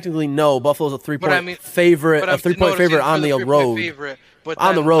technically no. Buffalo's a 3-point But I mean- favorite, But a 3-point favorite on the road. Favorite, but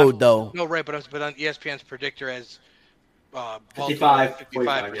On the then- road, though. No, right, but on ESPN's predictor as Baltimore 55,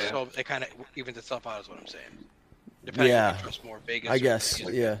 55, yeah. so it kind of evens itself out, is what I'm saying. Depending Yeah. on if you trust more Vegas. I or guess. these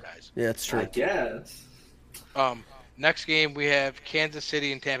Yeah, guys. yeah, it's I true. guess. Next game we have Kansas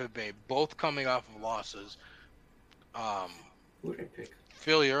City and Tampa Bay, both coming off of losses. Who did I pick?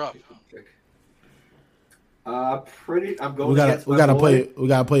 Phil, you're up. I'm going. We gotta against my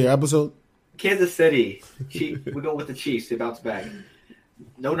boy. play your episode. Kansas City. We're going with the Chiefs. They bounce back.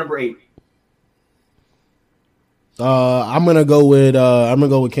 No number 8. I'm gonna go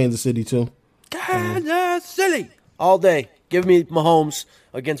with Kansas City too. Kansas City all day. Give me Mahomes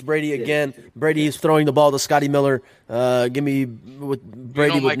against Brady again. Brady is throwing the ball to Scotty Miller. Give me with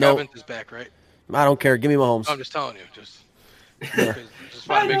Brady you know with Mike Evans is back, right? I don't care. Give me Mahomes. I'm just telling you. Just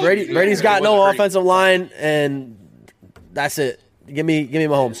wanna make sure Brady's got no offensive line, and that's it. Give me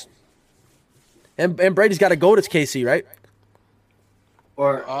Mahomes. And Brady's got to go to KC, right?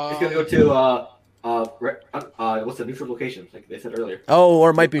 Or it's going to go to what's the neutral location, like they said earlier. Oh,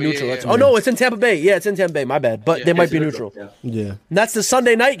 or it might be neutral. Yeah. Oh, no, it's in Tampa Bay. Yeah, it's in Tampa Bay. My bad. But they might be neutral. Yeah. And that's the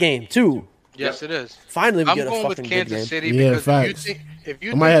Sunday night game, too. Yes, it is. Finally, we I'm get a going fucking with good Kansas game. City Yeah, because facts. if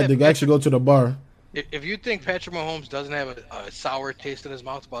you I might have think to actually go to the bar. if you think Patrick Mahomes doesn't have a sour taste in his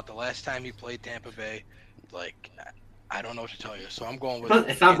mouth about the last time he played Tampa Bay, like I don't know what to tell you. So I'm going with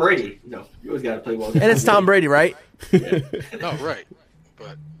It's Tom Brady. No, you always got to play well. And it's Tom Brady, right? No, right.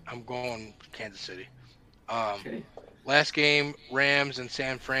 But I'm going Kansas City. Okay. Last game, Rams and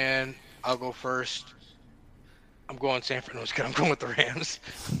San Fran. I'll go first. I'm going San Fran. No, just kidding. I'm going with the Rams.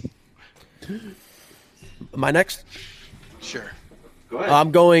 Am I next? Sure. Go ahead.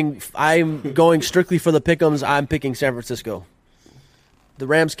 I'm going strictly for the pick'ems. I'm picking San Francisco. The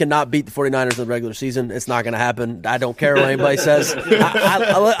Rams cannot beat the 49ers in the regular season. It's not going to happen. I don't care what anybody says.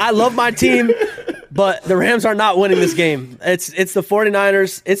 I love my team, but the Rams are not winning this game. It's the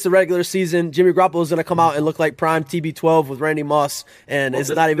 49ers. It's the regular season. Jimmy Garoppolo is going to come out and look like prime TB12 with Randy Moss, and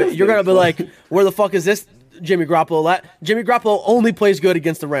it's not even. You're going to be like, where the fuck is this Jimmy Garoppolo? Jimmy Garoppolo only plays good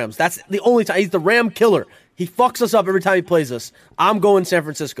against the Rams. That's the only time. He's the Ram killer. He fucks us up every time he plays us. I'm going San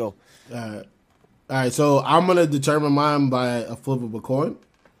Francisco. All right, so I'm going to determine mine by a flip of a coin.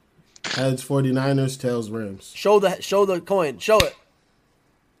 Heads 49ers, tails Rams. Show the coin. Show it.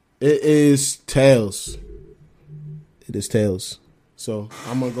 It is tails. It is tails. So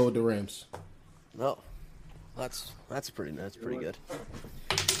I'm going to go with the Rams. No. That's pretty good.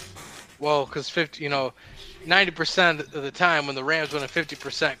 Well, because 90% of the time when the Rams win a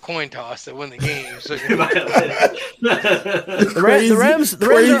 50% coin toss, they win the game. So The Rams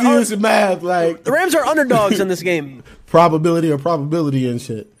Craziest math, like the Rams are underdogs in this game. probability and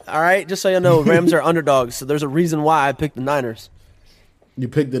shit. All right, just so you know, Rams are underdogs. So there's a reason why I picked the Niners. You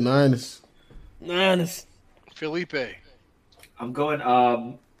picked the Niners. Felipe. I'm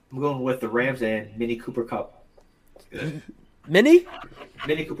going with the Rams and Mini Cooper Cup. Mini?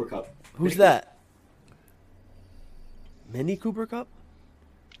 Mini Cooper Cup. Who's that? Mini Cooper Cup?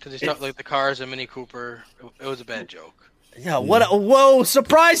 Because he talked like the cars and Mini Cooper. It was a bad joke. Yeah, whoa,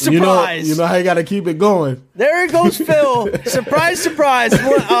 surprise. You know how you got to keep it going. There it goes, Phil. Surprise.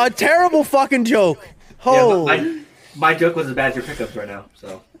 What a terrible fucking joke. Oh. Yeah, my joke was as bad as your pickups right now.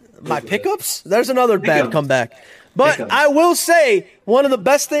 So My pickups? There's another bad Pick'ems. comeback. But Pick'ems. I will say, one of the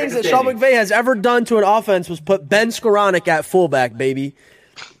best things that Sean McVay has ever done to an offense was put Ben Skoranek at fullback, baby.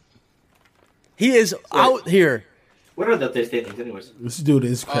 He is out here. what are the update standings, anyways? This dude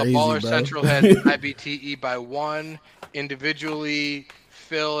is crazy, Baller bro. Central has IBTE by 1. Individually,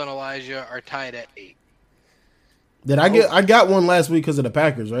 Phil and Elijah are tied at 8. I got one last week because of the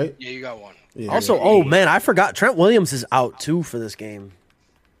Packers, right? Yeah, you got one. Yeah, Also, oh man, I forgot Trent Williams is out too for this game.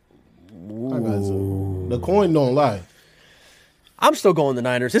 I got some. The coin don't lie. I'm still going the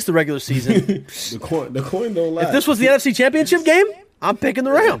Niners. It's the regular season. The coin don't lie. If this was the NFC Championship game, I'm picking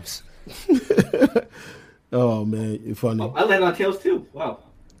the Rams. Oh man, you're funny. I landed on tails too. Wow,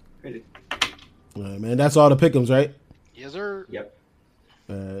 crazy. All right, man, that's all the pick'ems, right? Yes, sir. Yep.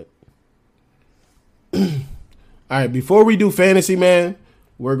 All right, before we do fantasy, man,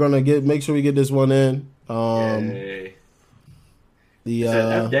 we're gonna make sure we get this one in. Yay.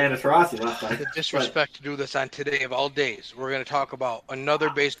 The Dennis Rossi last time. The disrespect to do this on today of all days. We're going to talk about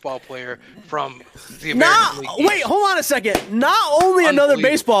another baseball player from the American League. Wait, hold on a second. Not only another Unbelievable.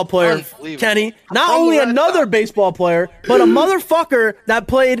 baseball player, Unbelievable. Kenny, not From the only Red another Sox. baseball player, but a motherfucker that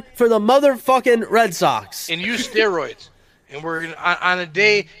played for the motherfucking Red Sox. And use steroids. And we're on a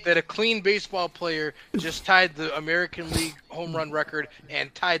day that a clean baseball player just tied the American League home run record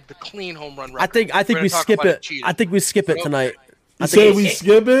and tied the clean home run record. I think We're we gonna talk skip about it. cheating. I think we skip it tonight. you say we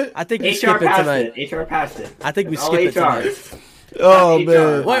skip it? I think we HR skip it passed tonight. it. HR passed it. I think we It's skip all it tonight. HR. Oh HR.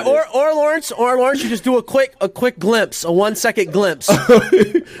 man, Wait, or Lawrence, you just do a quick glimpse, a 1 second glimpse,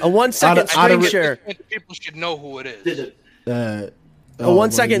 a 1 second Out of screen it. share. People should know who it is. Did it. A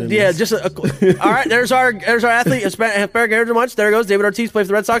 1 second, yeah, just all right. There's our athlete. Hispanic heritage much. There it goes. David Ortiz plays for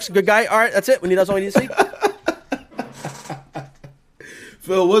the Red Sox. Good guy. All right, that's it. That's all we need to see.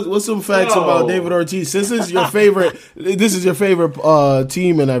 Phil, what's some facts about David Ortiz? This is your favorite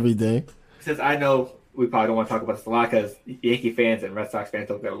team and everything. Since I know we probably don't want to talk about this a lot because Yankee fans and Red Sox fans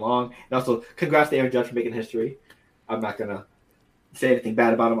don't get along. And also, congrats to Aaron Judge for making history. I'm not gonna say anything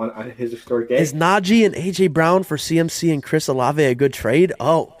bad about him on his historic day. Is Najee and AJ Brown for CMC and Chris Olave a good trade?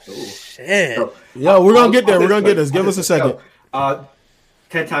 Oh, shit. So, Yo, we're gonna get there. We're gonna get this. Give us a second.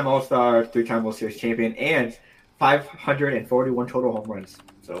 10-time All-Star, 3-time World Series champion, and 541 total home runs.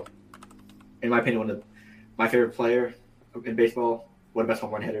 So, in my opinion, one of my favorite player in baseball, one of the best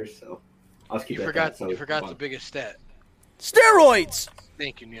home run hitters. So, I'll just keep You it at forgot. that. So, You forgot the biggest stat. Steroids.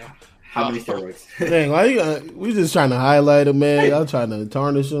 Thank you, Neil. How many steroids? Dang, why we just trying to highlight him, man. Y'all trying to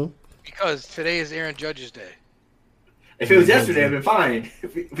tarnish him. Because today is Aaron Judge's day. If it was yesterday, I'd been fine.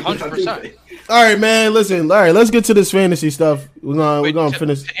 100%. All right, man. Listen. All right, let's get to this fantasy stuff. We're gonna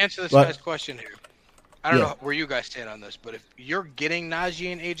finish. To answer this What? guy's question here, I don't Yeah. know where you guys stand on this, but if you're getting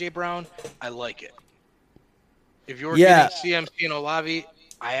Najee and AJ Brown, I like it. If you're Yeah. getting CMC and Olave,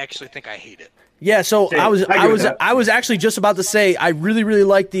 I actually think I hate it. Yeah, so Same. I was I I agree was with that. I was actually just about to say I really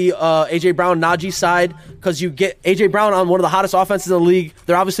like the AJ Brown Najee side because you get AJ Brown on one of the hottest offenses in the league.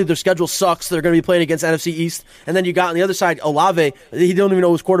 Their schedule sucks. They're going to be playing against NFC East, and then you got on the other side Olave. He don't even know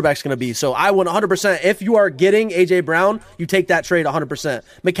who his quarterback's going to be. So I would 100%. If you are getting AJ Brown, you take that trade 100%.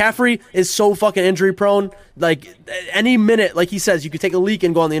 McCaffrey is so fucking injury prone. Like any minute, like he says, you could take a leak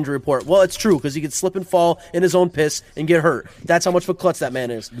and go on the injury report. Well, it's true because he could slip and fall in his own piss and get hurt. That's how much of a klutz that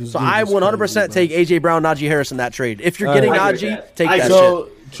man is. So I 100% take AJ Brown, Najee Harris in that trade. If you're getting I agree with Najee, that. take I that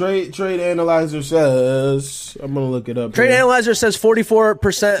agree. shit. So trade analyzer says I'm gonna look it up. Trade here. analyzer says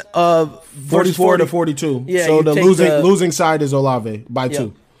 44% of 44 to 42. Yeah, so you the take losing side is Olave by Yeah.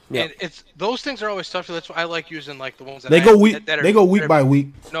 2. Yeah. And it's those things are always tough. So that's why I like using like the ones that They I go have week. that are- They go week that are- by week.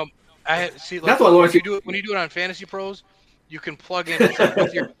 No, I see. Like, That's what Lawrence- when you do it on Fantasy Pros, you can plug in it's like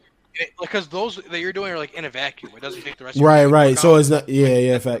with your because those that you're doing are like in a vacuum. It doesn't take the rest. of your Right, team to right. work So out. it's not.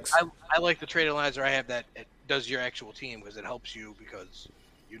 Yeah, facts. I like the trade analyzer I have that it does your actual team because it helps you because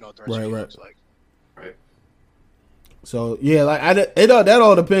you know what the rest of Right, your right. looks like. Right. So yeah, like that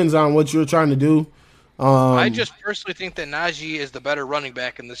all depends on what you're trying to do. I just personally think that Najee is the better running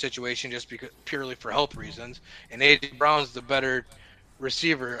back in this situation, just because purely for health reasons, and AJ Brown's the better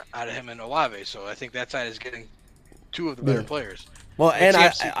receiver out of him and Olave. So I think that side is getting two of the better players. Well, and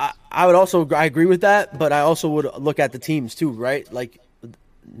CMC I would also I agree with that, but I also would look at the teams too, right? Like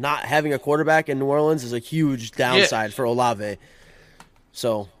not having a quarterback in New Orleans is a huge downside for Olave.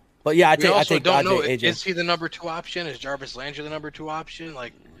 So, but yeah, I We take also don't know AJ. is he the number 2 option? Is Jarvis Landry the number 2 option?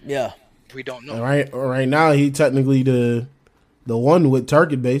 Like Yeah. we don't know. Right now, he technically the one with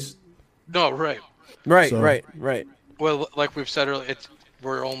target base. No, right. Right, So- right. Well, like we've said earlier,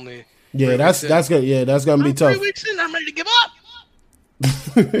 we're only Yeah, 3 that's weeks in. gonna that's gonna be I'm tough. 3 weeks in. I'm ready to give up.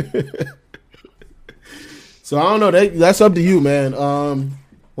 So I don't know. That's up to you, man.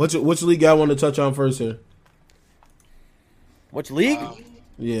 Which league I want to touch on first here? Which league?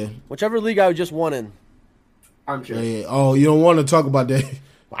 Yeah. Whichever league I just won in. Armchair. Yeah. Oh, you don't want to talk about that.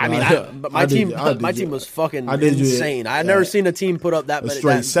 I mean, but my I did- team, I did my you- team was fucking I did you- insane. I've never seen a team put up that a many,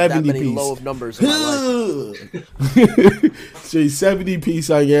 straight that 70 many piece. low of numbers in my life. Straight 70 piece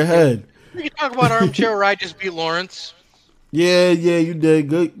on your head. We can talk about armchair where I just beat Lawrence. Yeah, you did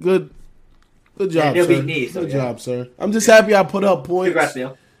good job, he'll sir. beat me, so Good yeah. job, sir. I'm just happy I put up points. Congrats,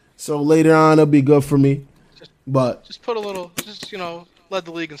 Neil. So later on, it'll be good for me. But Just put a little, just led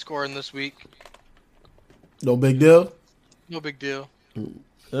the league in scoring this week. no big deal. No big deal.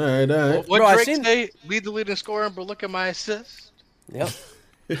 All right. What Bro, I Drake seen- say? Lead the league in scoring, but look at my assist. Yep.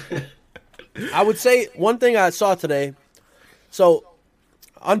 I would say one thing I saw today. So,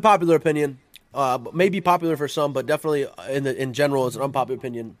 unpopular opinion, maybe popular for some, but definitely in general, it's an unpopular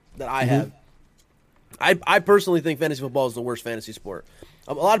opinion that I have. I personally think fantasy football is the worst fantasy sport.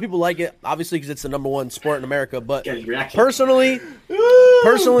 A lot of people like it, obviously, because it's the number 1 sport in America. But Yeah, reaction.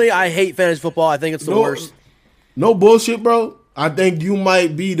 personally, I hate fantasy football. I think it's the worst. No bullshit, bro. I think you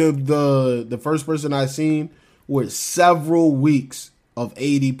might be the first person I've seen with several weeks of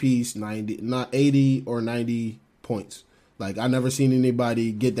 80 piece, 90, not 80 or 90 points. Like I never seen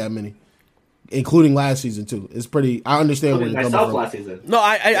anybody get that many, including last season too. It's pretty. I understand where you're coming Myself from. last season. No,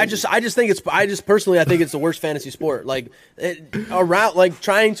 I just think it's. I just personally, I think it's the worst fantasy sport. Like around, like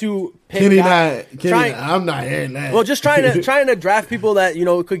trying to pick Kenny, out- trying- I'm not hearing that. Well, just trying to draft people that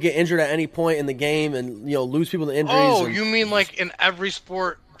could get injured at any point in the game and lose people to injuries. Oh, and- you mean like in every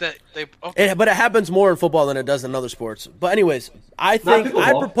sport that they? Okay. but it happens more in football than it does in other sports. But anyways, I think pickleball.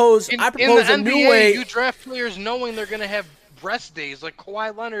 I propose In a the NBA, new way. you draft players knowing they're going to have rest days, like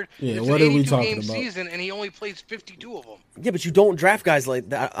Kawhi Leonard. Yeah, it's what an are we 82 talking game about? season, and he only plays 52 of them. Yeah, but you don't draft guys like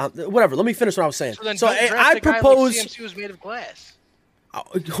that. Whatever. Let me finish what I was saying. So then, So don't I draft a guy propose like CMC was made of glass.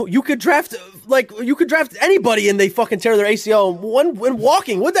 you could draft anybody and they fucking tear their ACL when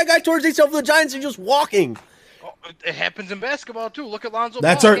walking. What that guy tore his ACL for the Giants and just walking. It happens in basketball too. Look at Lonzo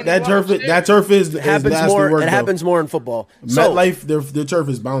That Ball. turf, that turf is happens nasty more. work, It though. happens more in football. So, MetLife, their turf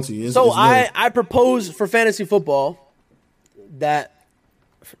is bouncy. It's so good. I propose for fantasy football that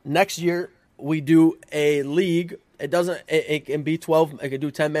next year we do a league. It doesn't. It can be 12. It can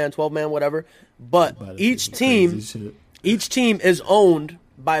do 10-man, 12-man, whatever. But each team is owned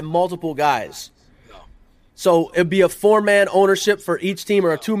by multiple guys. So it'd be a 4-man ownership for each team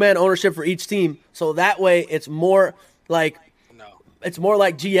or a 2-man ownership for each team. So that way it's more like it's more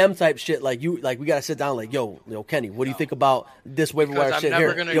like GM type shit. Like we gotta sit down. Like yo, Kenny, what do you think about this waiver wire shit here? I'm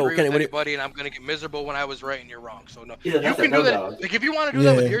never gonna agree with anybody, and I'm gonna get miserable when I was right and you're wrong. So no, Yeah, you can do that. Like if you want to do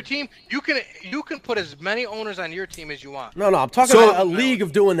that with your team, you can put as many owners on your team as you want. No, I'm talking about a league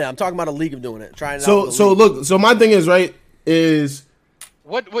of doing that. I'm talking about a league of doing it. Trying. So look. So my thing is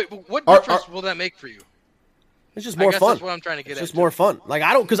what difference will that make for you? It's just more fun. That's what I'm trying to get at. It's just more fun. Like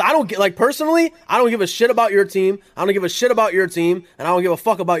I don't get like personally, I don't give a shit about your team. I don't give a shit about your team, and I don't give a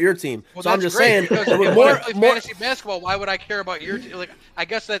fuck about your team. Well, so I'm just saying, saying, more fantasy basketball. Why would I care about your team? Like I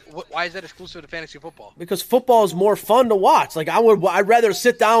guess why is that exclusive to fantasy football? Because football is more fun to watch. Like I'd rather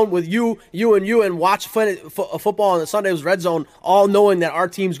sit down with you, and watch football on the Sunday's Red Zone, all knowing that our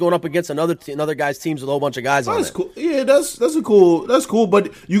team's going up against another guy's teams with a whole bunch of guys on it. That's cool. Yeah, that's cool.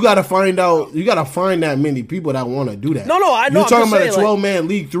 But you gotta find that many people that want to do that. No, I know. You're talking about a 12-man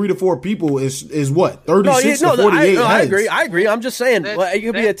league, 3 to 4 people is what 36 to 48 heads. I agree. I'm just saying it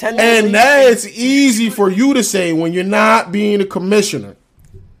could be a 10-man and league. that's easy for you to say when you're not being a commissioner.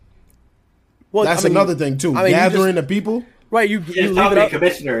 Well, that's another thing too. Gathering the people. Right, you leave it up.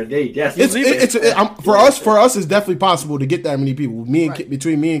 Commissioner, indeed. Yes, for us, it's definitely possible to get that many people.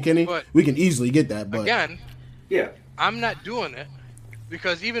 Between me and Kenny, we can easily get that. But again, yeah, I'm not doing it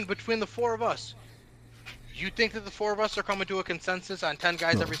because even between the 4 of us, you think that the 4 of us are coming to a consensus on 10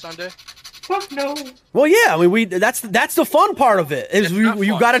 guys every Sunday? Fuck no. Well, yeah, I mean, that's the fun part of it. Is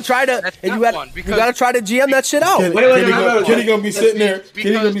you got to try to you got to try to GM that shit out. Kenny gonna be sitting there.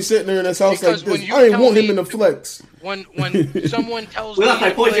 Kenny gonna be sitting there in his house like this. I ain't want him in the flex. When someone tells me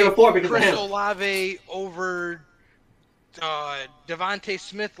Chris Olave over Devontae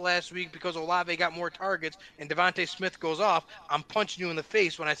Smith last week because Olave got more targets and Devontae Smith goes off, I'm punching you in the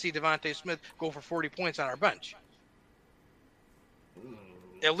face when I see Devontae Smith go for 40 points on our bench.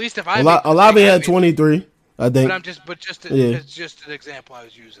 At least if I Olave had 23, I think. It's just an example I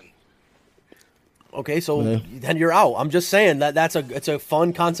was using. Okay, so then you're out. I'm just saying it's a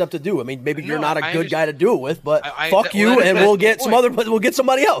fun concept to do. I mean, maybe you're not a good guy to do it with, but fuck you, and we'll get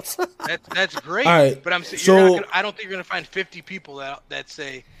somebody else. That's great. All right, but I don't think you're gonna find 50 people that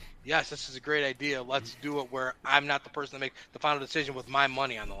say, yes, this is a great idea. Let's do it. Where I'm not the person to make the final decision with my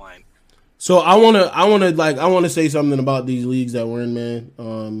money on the line. So I wanna say something about these leagues that we're in, man.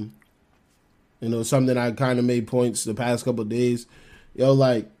 Something I kind of made points the past couple of days.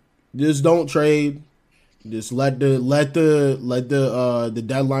 Just don't trade. Just let the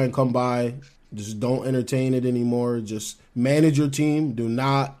deadline come by. Just don't entertain it anymore. Just manage your team. Do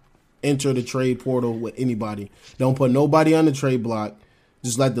not enter the trade portal with anybody. Don't put nobody on the trade block.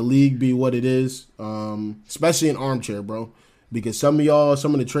 Just let the league be what it is. Especially in armchair, bro. Because some of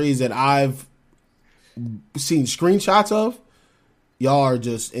the trades that I've seen screenshots of, y'all are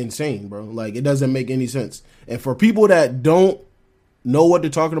just insane, bro. Like, it doesn't make any sense. And for people that don't know what they're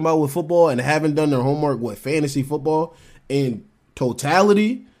talking about with football and haven't done their homework with fantasy football in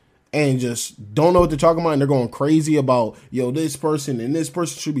totality and just don't know what they're talking about and they're going crazy about, this person and this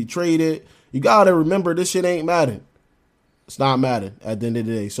person should be traded, you got to remember this shit ain't matter. It's not matter at the end of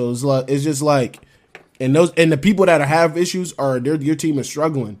the day. So it's just like, and the people that have issues your team is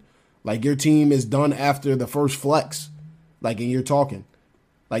struggling. Like, your team is done after the first flex. Like, and you're talking.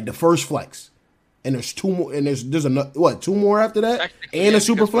 Like, the first flex. And there's 2 more, and there's 2 more after that? And a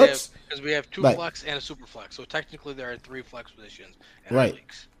super flex? Because we have 2 flex and a super flex. So technically there are 3 flex positions in our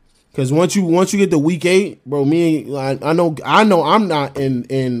leagues. Because once you get to week 8, bro, I know I'm not in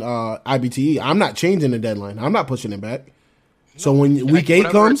IBTE. I'm not changing the deadline. I'm not pushing it back. So when week 8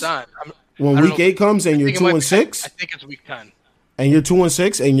 comes, and you're 2-6, I think it's week 10. And you're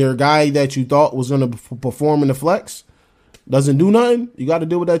 2-6, and your guy that you thought was going to perform in the flex doesn't do nothing, you got to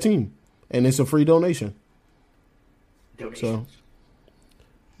deal with that team, and it's a free donation. So,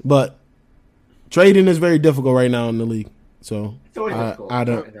 but trading is very difficult right now in the league. So it's always difficult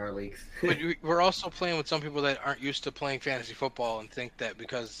in our leagues. But we're also playing with some people that aren't used to playing fantasy football and think that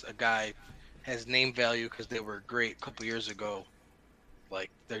because a guy has name value because they were great a couple years ago, like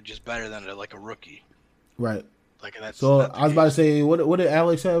they're just better than a rookie. Right. Like that's. So I was about to say, what did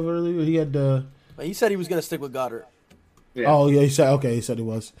Alex have earlier? He had He said he was going to stick with Goddard. Yeah. Oh yeah, he said he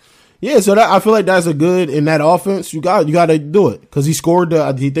was. Yeah, so that I feel like that's a good in that offense. You got to do it because he scored.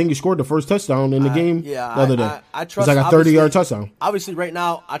 He scored the first touchdown in the game the other day. I trust. It's like a 30-yard touchdown. Obviously, right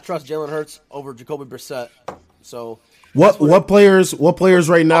now I trust Jalen Hurts over Jacoby Brissett. So what players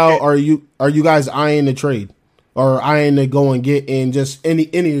right now are you guys eyeing to trade or eyeing to go and get in just any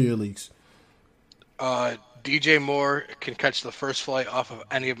of your leagues? DJ Moore can catch the first flight off of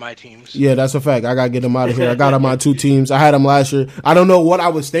any of my teams. Yeah, that's a fact. I got to get him out of here. I got him on 2 teams. I had him last year. I don't know what I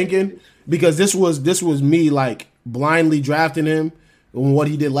was thinking because this was me like blindly drafting him and what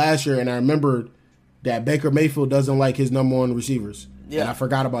he did last year. And I remembered that Baker Mayfield doesn't like his number 1 receivers. Yeah. And I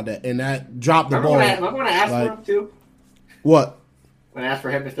forgot about that. And that dropped the ball. I'm going to ask for him too. What? I'm going to ask for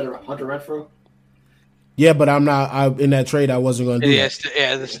him instead of Hunter Renfrow. Yeah, but I'm not. In that trade, I wasn't going to do that.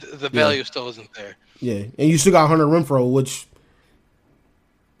 Yeah, the value still isn't there. Yeah, and you still got Hunter Renfrow, which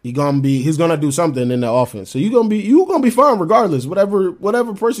he's gonna do something in the offense. So you gonna be fine regardless,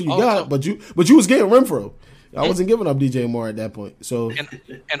 whatever person you got. But you was getting Renfrow. I wasn't giving up DJ Moore at that point. So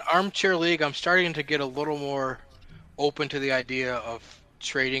in armchair league, I'm starting to get a little more open to the idea of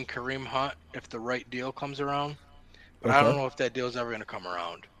trading Kareem Hunt if the right deal comes around. But I don't know if that deal is ever going to come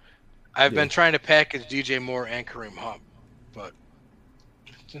around. I've been trying to package DJ Moore and Kareem Hunt, but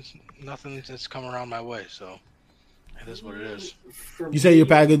nothing that's come around my way, so it is what it is. You say your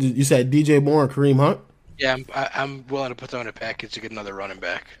package? You said DJ Moore and Kareem Hunt? Yeah, I'm willing to put them in a package to get another running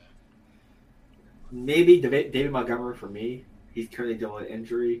back. Maybe David Montgomery for me. He's currently dealing with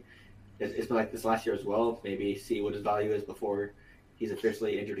injury. It's been like this last year as well. Maybe see what his value is before he's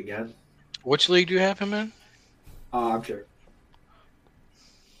officially injured again. Which league do you have him in? I'm sure.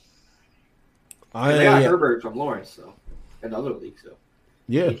 I got Herbert from Lawrence, so another league. So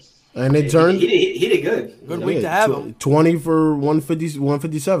yeah, and it turned. He did good. Good week to have him. 20 for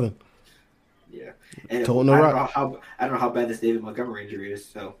 157. Yeah, and I don't know how bad this David Montgomery injury is.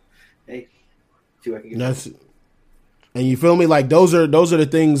 So hey, see what I can get. And you feel me? Like those are the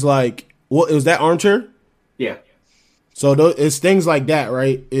things. Like what is that armchair? Yeah. So it's things like that,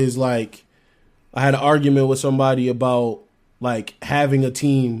 right? Is like I had an argument with somebody about like having a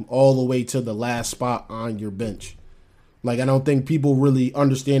team all the way to the last spot on your bench. Like I don't think people really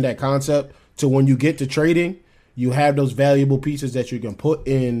understand that concept. So when you get to trading, you have those valuable pieces that you can put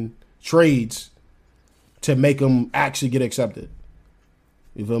in trades to make them actually get accepted.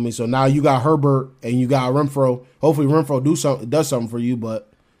 You feel me? So now you got Herbert and you got Renfrow. Hopefully Renfrow does something for you,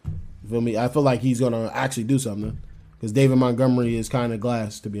 but you feel me? I feel like he's gonna actually do something because David Montgomery is kind of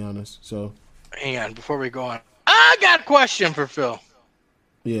glass, to be honest. So hang on, before we go on, I got a question for Phil.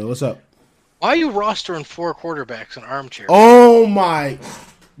 Yeah, what's up? Why are you rostering 4 quarterbacks in armchair? Oh my,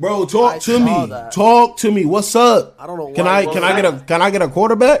 bro, talk to me. That. Talk to me. What's up? I don't know. Can I get a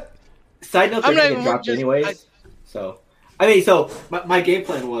quarterback? Side note, they're going to get dropped anyways. So my game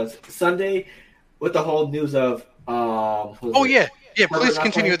plan was Sunday with the whole news of yeah. Please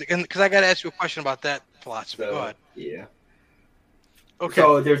continue because I got to ask you a question about that philosophy. Go ahead. Yeah. Okay.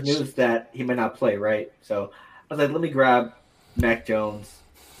 So there's news that he might not play, right? So I was like, let me grab Mac Jones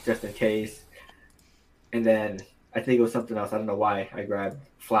just in case. And then I think it was something else. I don't know why I grabbed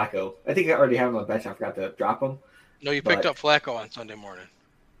Flacco. I think I already have him on the bench. I forgot to drop him. No, you picked up Flacco on Sunday morning.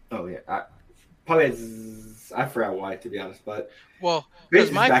 Oh, yeah. I forgot why, to be honest. But well,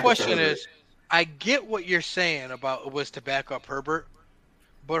 because my question is, I get what you're saying about it was to back up Herbert,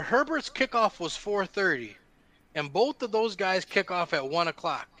 but Herbert's kickoff was 4:30. And both of those guys kick off at 1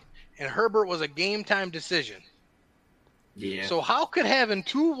 o'clock. And Herbert was a game time decision. Yeah. So how could having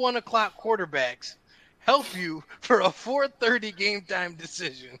 2 1 o'clock quarterbacks help you for a 4:30 game time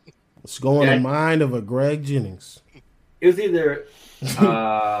decision? What's going in the mind of a Greg Jennings? It was either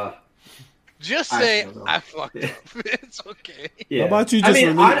just say I fucked up. It's okay. Yeah. How about you just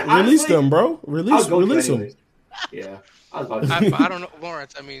release them, bro? Release them. Yeah. I was about to I don't know,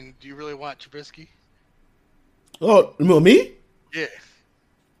 Lawrence. I mean, do you really want Trubisky? Oh, me? Yeah.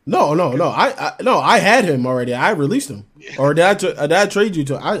 No. I had him already. I released him, or did I trade you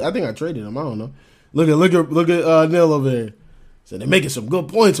to? I think I traded him. I don't know. Look at Neil over there. So they're making some good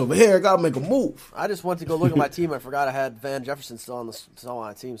points over here. I gotta make a move. I just went to go look at my team. I forgot I had Van Jefferson still on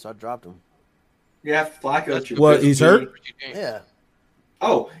my team, so I dropped him. Yeah, Flacco. What? He's hurt? Yeah.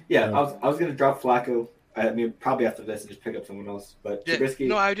 Oh yeah, I was gonna drop Flacco. I mean, probably after this and just pick up someone else. But Trubisky.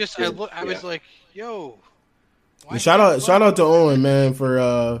 No, I was like, yo. Shout out to Owen, man,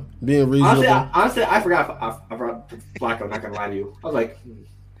 for being reasonable. Honestly, I forgot I brought Flacco. Not gonna lie to you, I was like,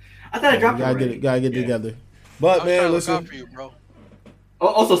 I thought I dropped him. Gotta get together. But man, listen. For you, bro.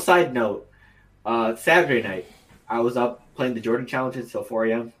 Also, side note, Saturday night I was up playing the Jordan challenges until 4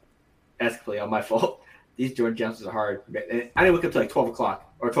 a.m. That's clearly on my fault. These Jordan challenges are hard. I didn't wake up till like 12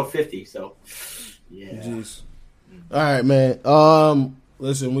 o'clock. or 1250. So, yeah. Jeez. All right, man.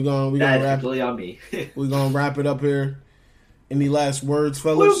 Listen, we're gonna That's wrap. completely on me. We're gonna wrap it up here. Any last words,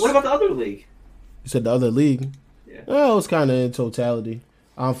 fellas? What about the other league? You said the other league. Yeah. Oh, it's kind of in totality.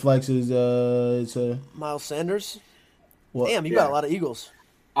 On Flex is it's a Miles Sanders. what? Damn, you Yeah. got a lot of Eagles.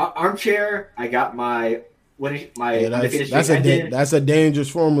 Armchair. I got my undefeated that's streak ended. that's a dangerous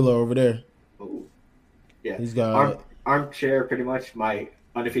formula over there. Ooh. Yeah. He's got Armchair. Pretty much my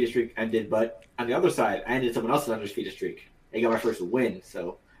undefeated streak ended, but on the other side, I ended someone else's undefeated streak. I got my first win.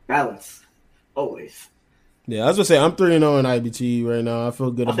 So balance, always. yeah. I was gonna say I'm 3-0 in IBT right now. I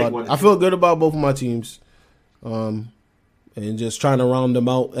feel good I'll take about 1 and I 2. feel good about both of my teams. And just trying to round them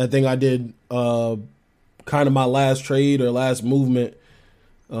out. I think I did kind of my last trade or last movement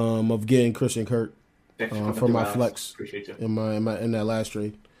of getting Christian Kirk Thanks coming for my through, Alex. flex Appreciate you. in that last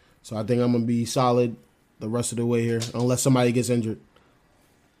trade. So I think I'm gonna be solid the rest of the way here, unless somebody gets injured.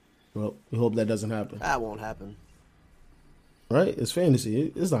 Well, we hope that doesn't happen. That won't happen. Right? It's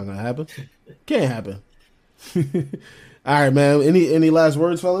fantasy. It's not gonna happen. Can't happen. All right, man. Any last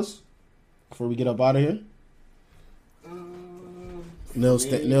words, fellas, before we get up out of here?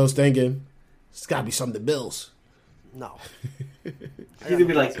 Nils thinking it's gotta be something to Bills. No. He's gonna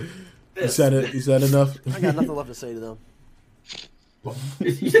be like, You this. said it. You said enough. I got nothing left to say to them.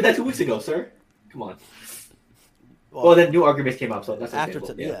 You said that 2 weeks ago, sir. Come on. Well, then new arguments came up, so that's after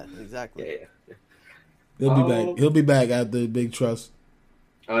understandable. yeah, exactly. Yeah. He'll be back. He'll be back after the big trust.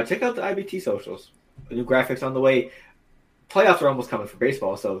 Check out the IBT socials. The new graphics on the way. Playoffs are almost coming for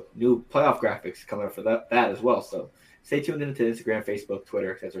baseball, so new playoff graphics coming up for that as well. So stay tuned into Instagram, Facebook,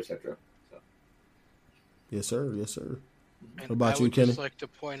 Twitter, etc., etc. So. Yes, sir. Yes, sir. And What about I you, would Kenny? just like to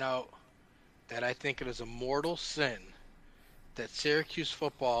point out that I think it is a mortal sin that Syracuse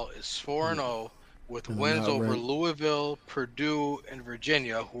football is 4-0 with And wins not over ranked. Louisville, Purdue, and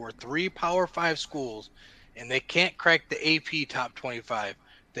Virginia, who are 3 Power 5 schools, and they can't crack the AP top 25.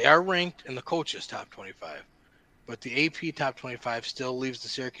 They are ranked in the coaches top 25, but the AP top 25 still leaves the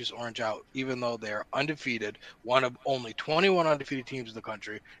Syracuse Orange out, even though they are undefeated, one of only 21 undefeated teams in the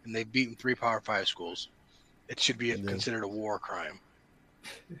country, and they've beaten 3 Power 5 schools. It should be considered a war crime.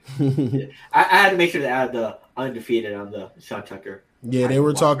 I had to make sure to add the undefeated on the Sean Tucker. Yeah, they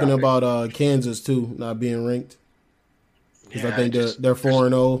were talking about Kansas too not being ranked because I think they're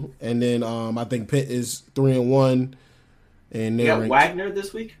 4-0, and then I think Pitt is 3-1, and You they're got ranked. Wagner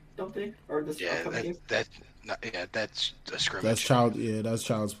this week, don't they? Or this Yeah, upcoming game? that's a scrimmage. That's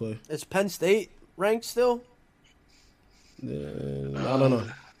child's play. Is Penn State ranked still? I don't know.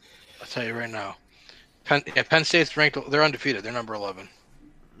 I'll tell you right now. Penn State's ranked. They're undefeated. They're number 11.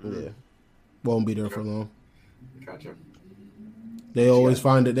 Yeah, won't be there for long. Gotcha. They always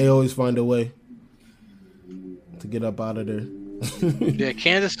find it. They always find a way to get up out of there. Yeah,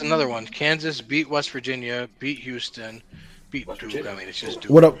 Kansas, another one. Kansas beat West Virginia, beat Houston, beat West Duke. Virginia. I mean, it's just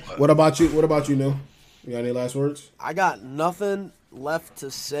Duke. What up? What about you? What about you, Neil? You got any last words? I got nothing left to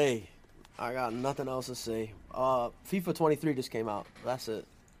say. I got nothing else to say. FIFA 23 just came out. That's it.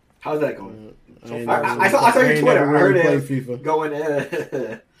 How's that going? I ain't I saw your ain't Twitter. never I heard really it played FIFA. going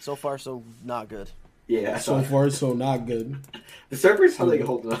in. So far, so not good. Yeah. So far, so not good. The servers, how they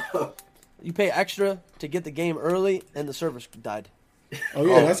holding up? You pay extra to get the game early, and the servers died. Oh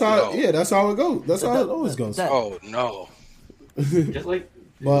yeah, Oh, that's how. no. Yeah, that's how it goes. That's how it always goes. That- Oh no! Just like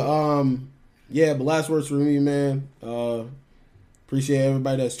But yeah. But last words for me, man. Appreciate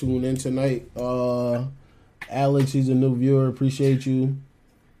everybody that's tuning in tonight. Alex, he's a new viewer. Appreciate you.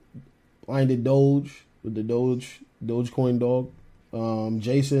 Blinded Doge with the Dogecoin dog.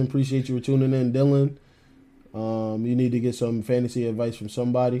 Jason, appreciate you for tuning in. Dylan, you need to get some fantasy advice from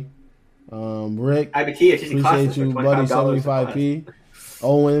somebody. Rick, IBT, it's just appreciate you, buddy. $75p.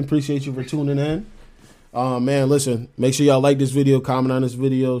 Owen, appreciate you for tuning in. Man, listen, make sure y'all like this video, comment on this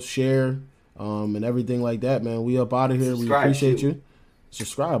video, share, and everything like that, man. We up out of here. We Subscribe, appreciate too. you.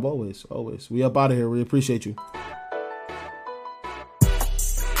 Subscribe always. We up out of here. We appreciate you.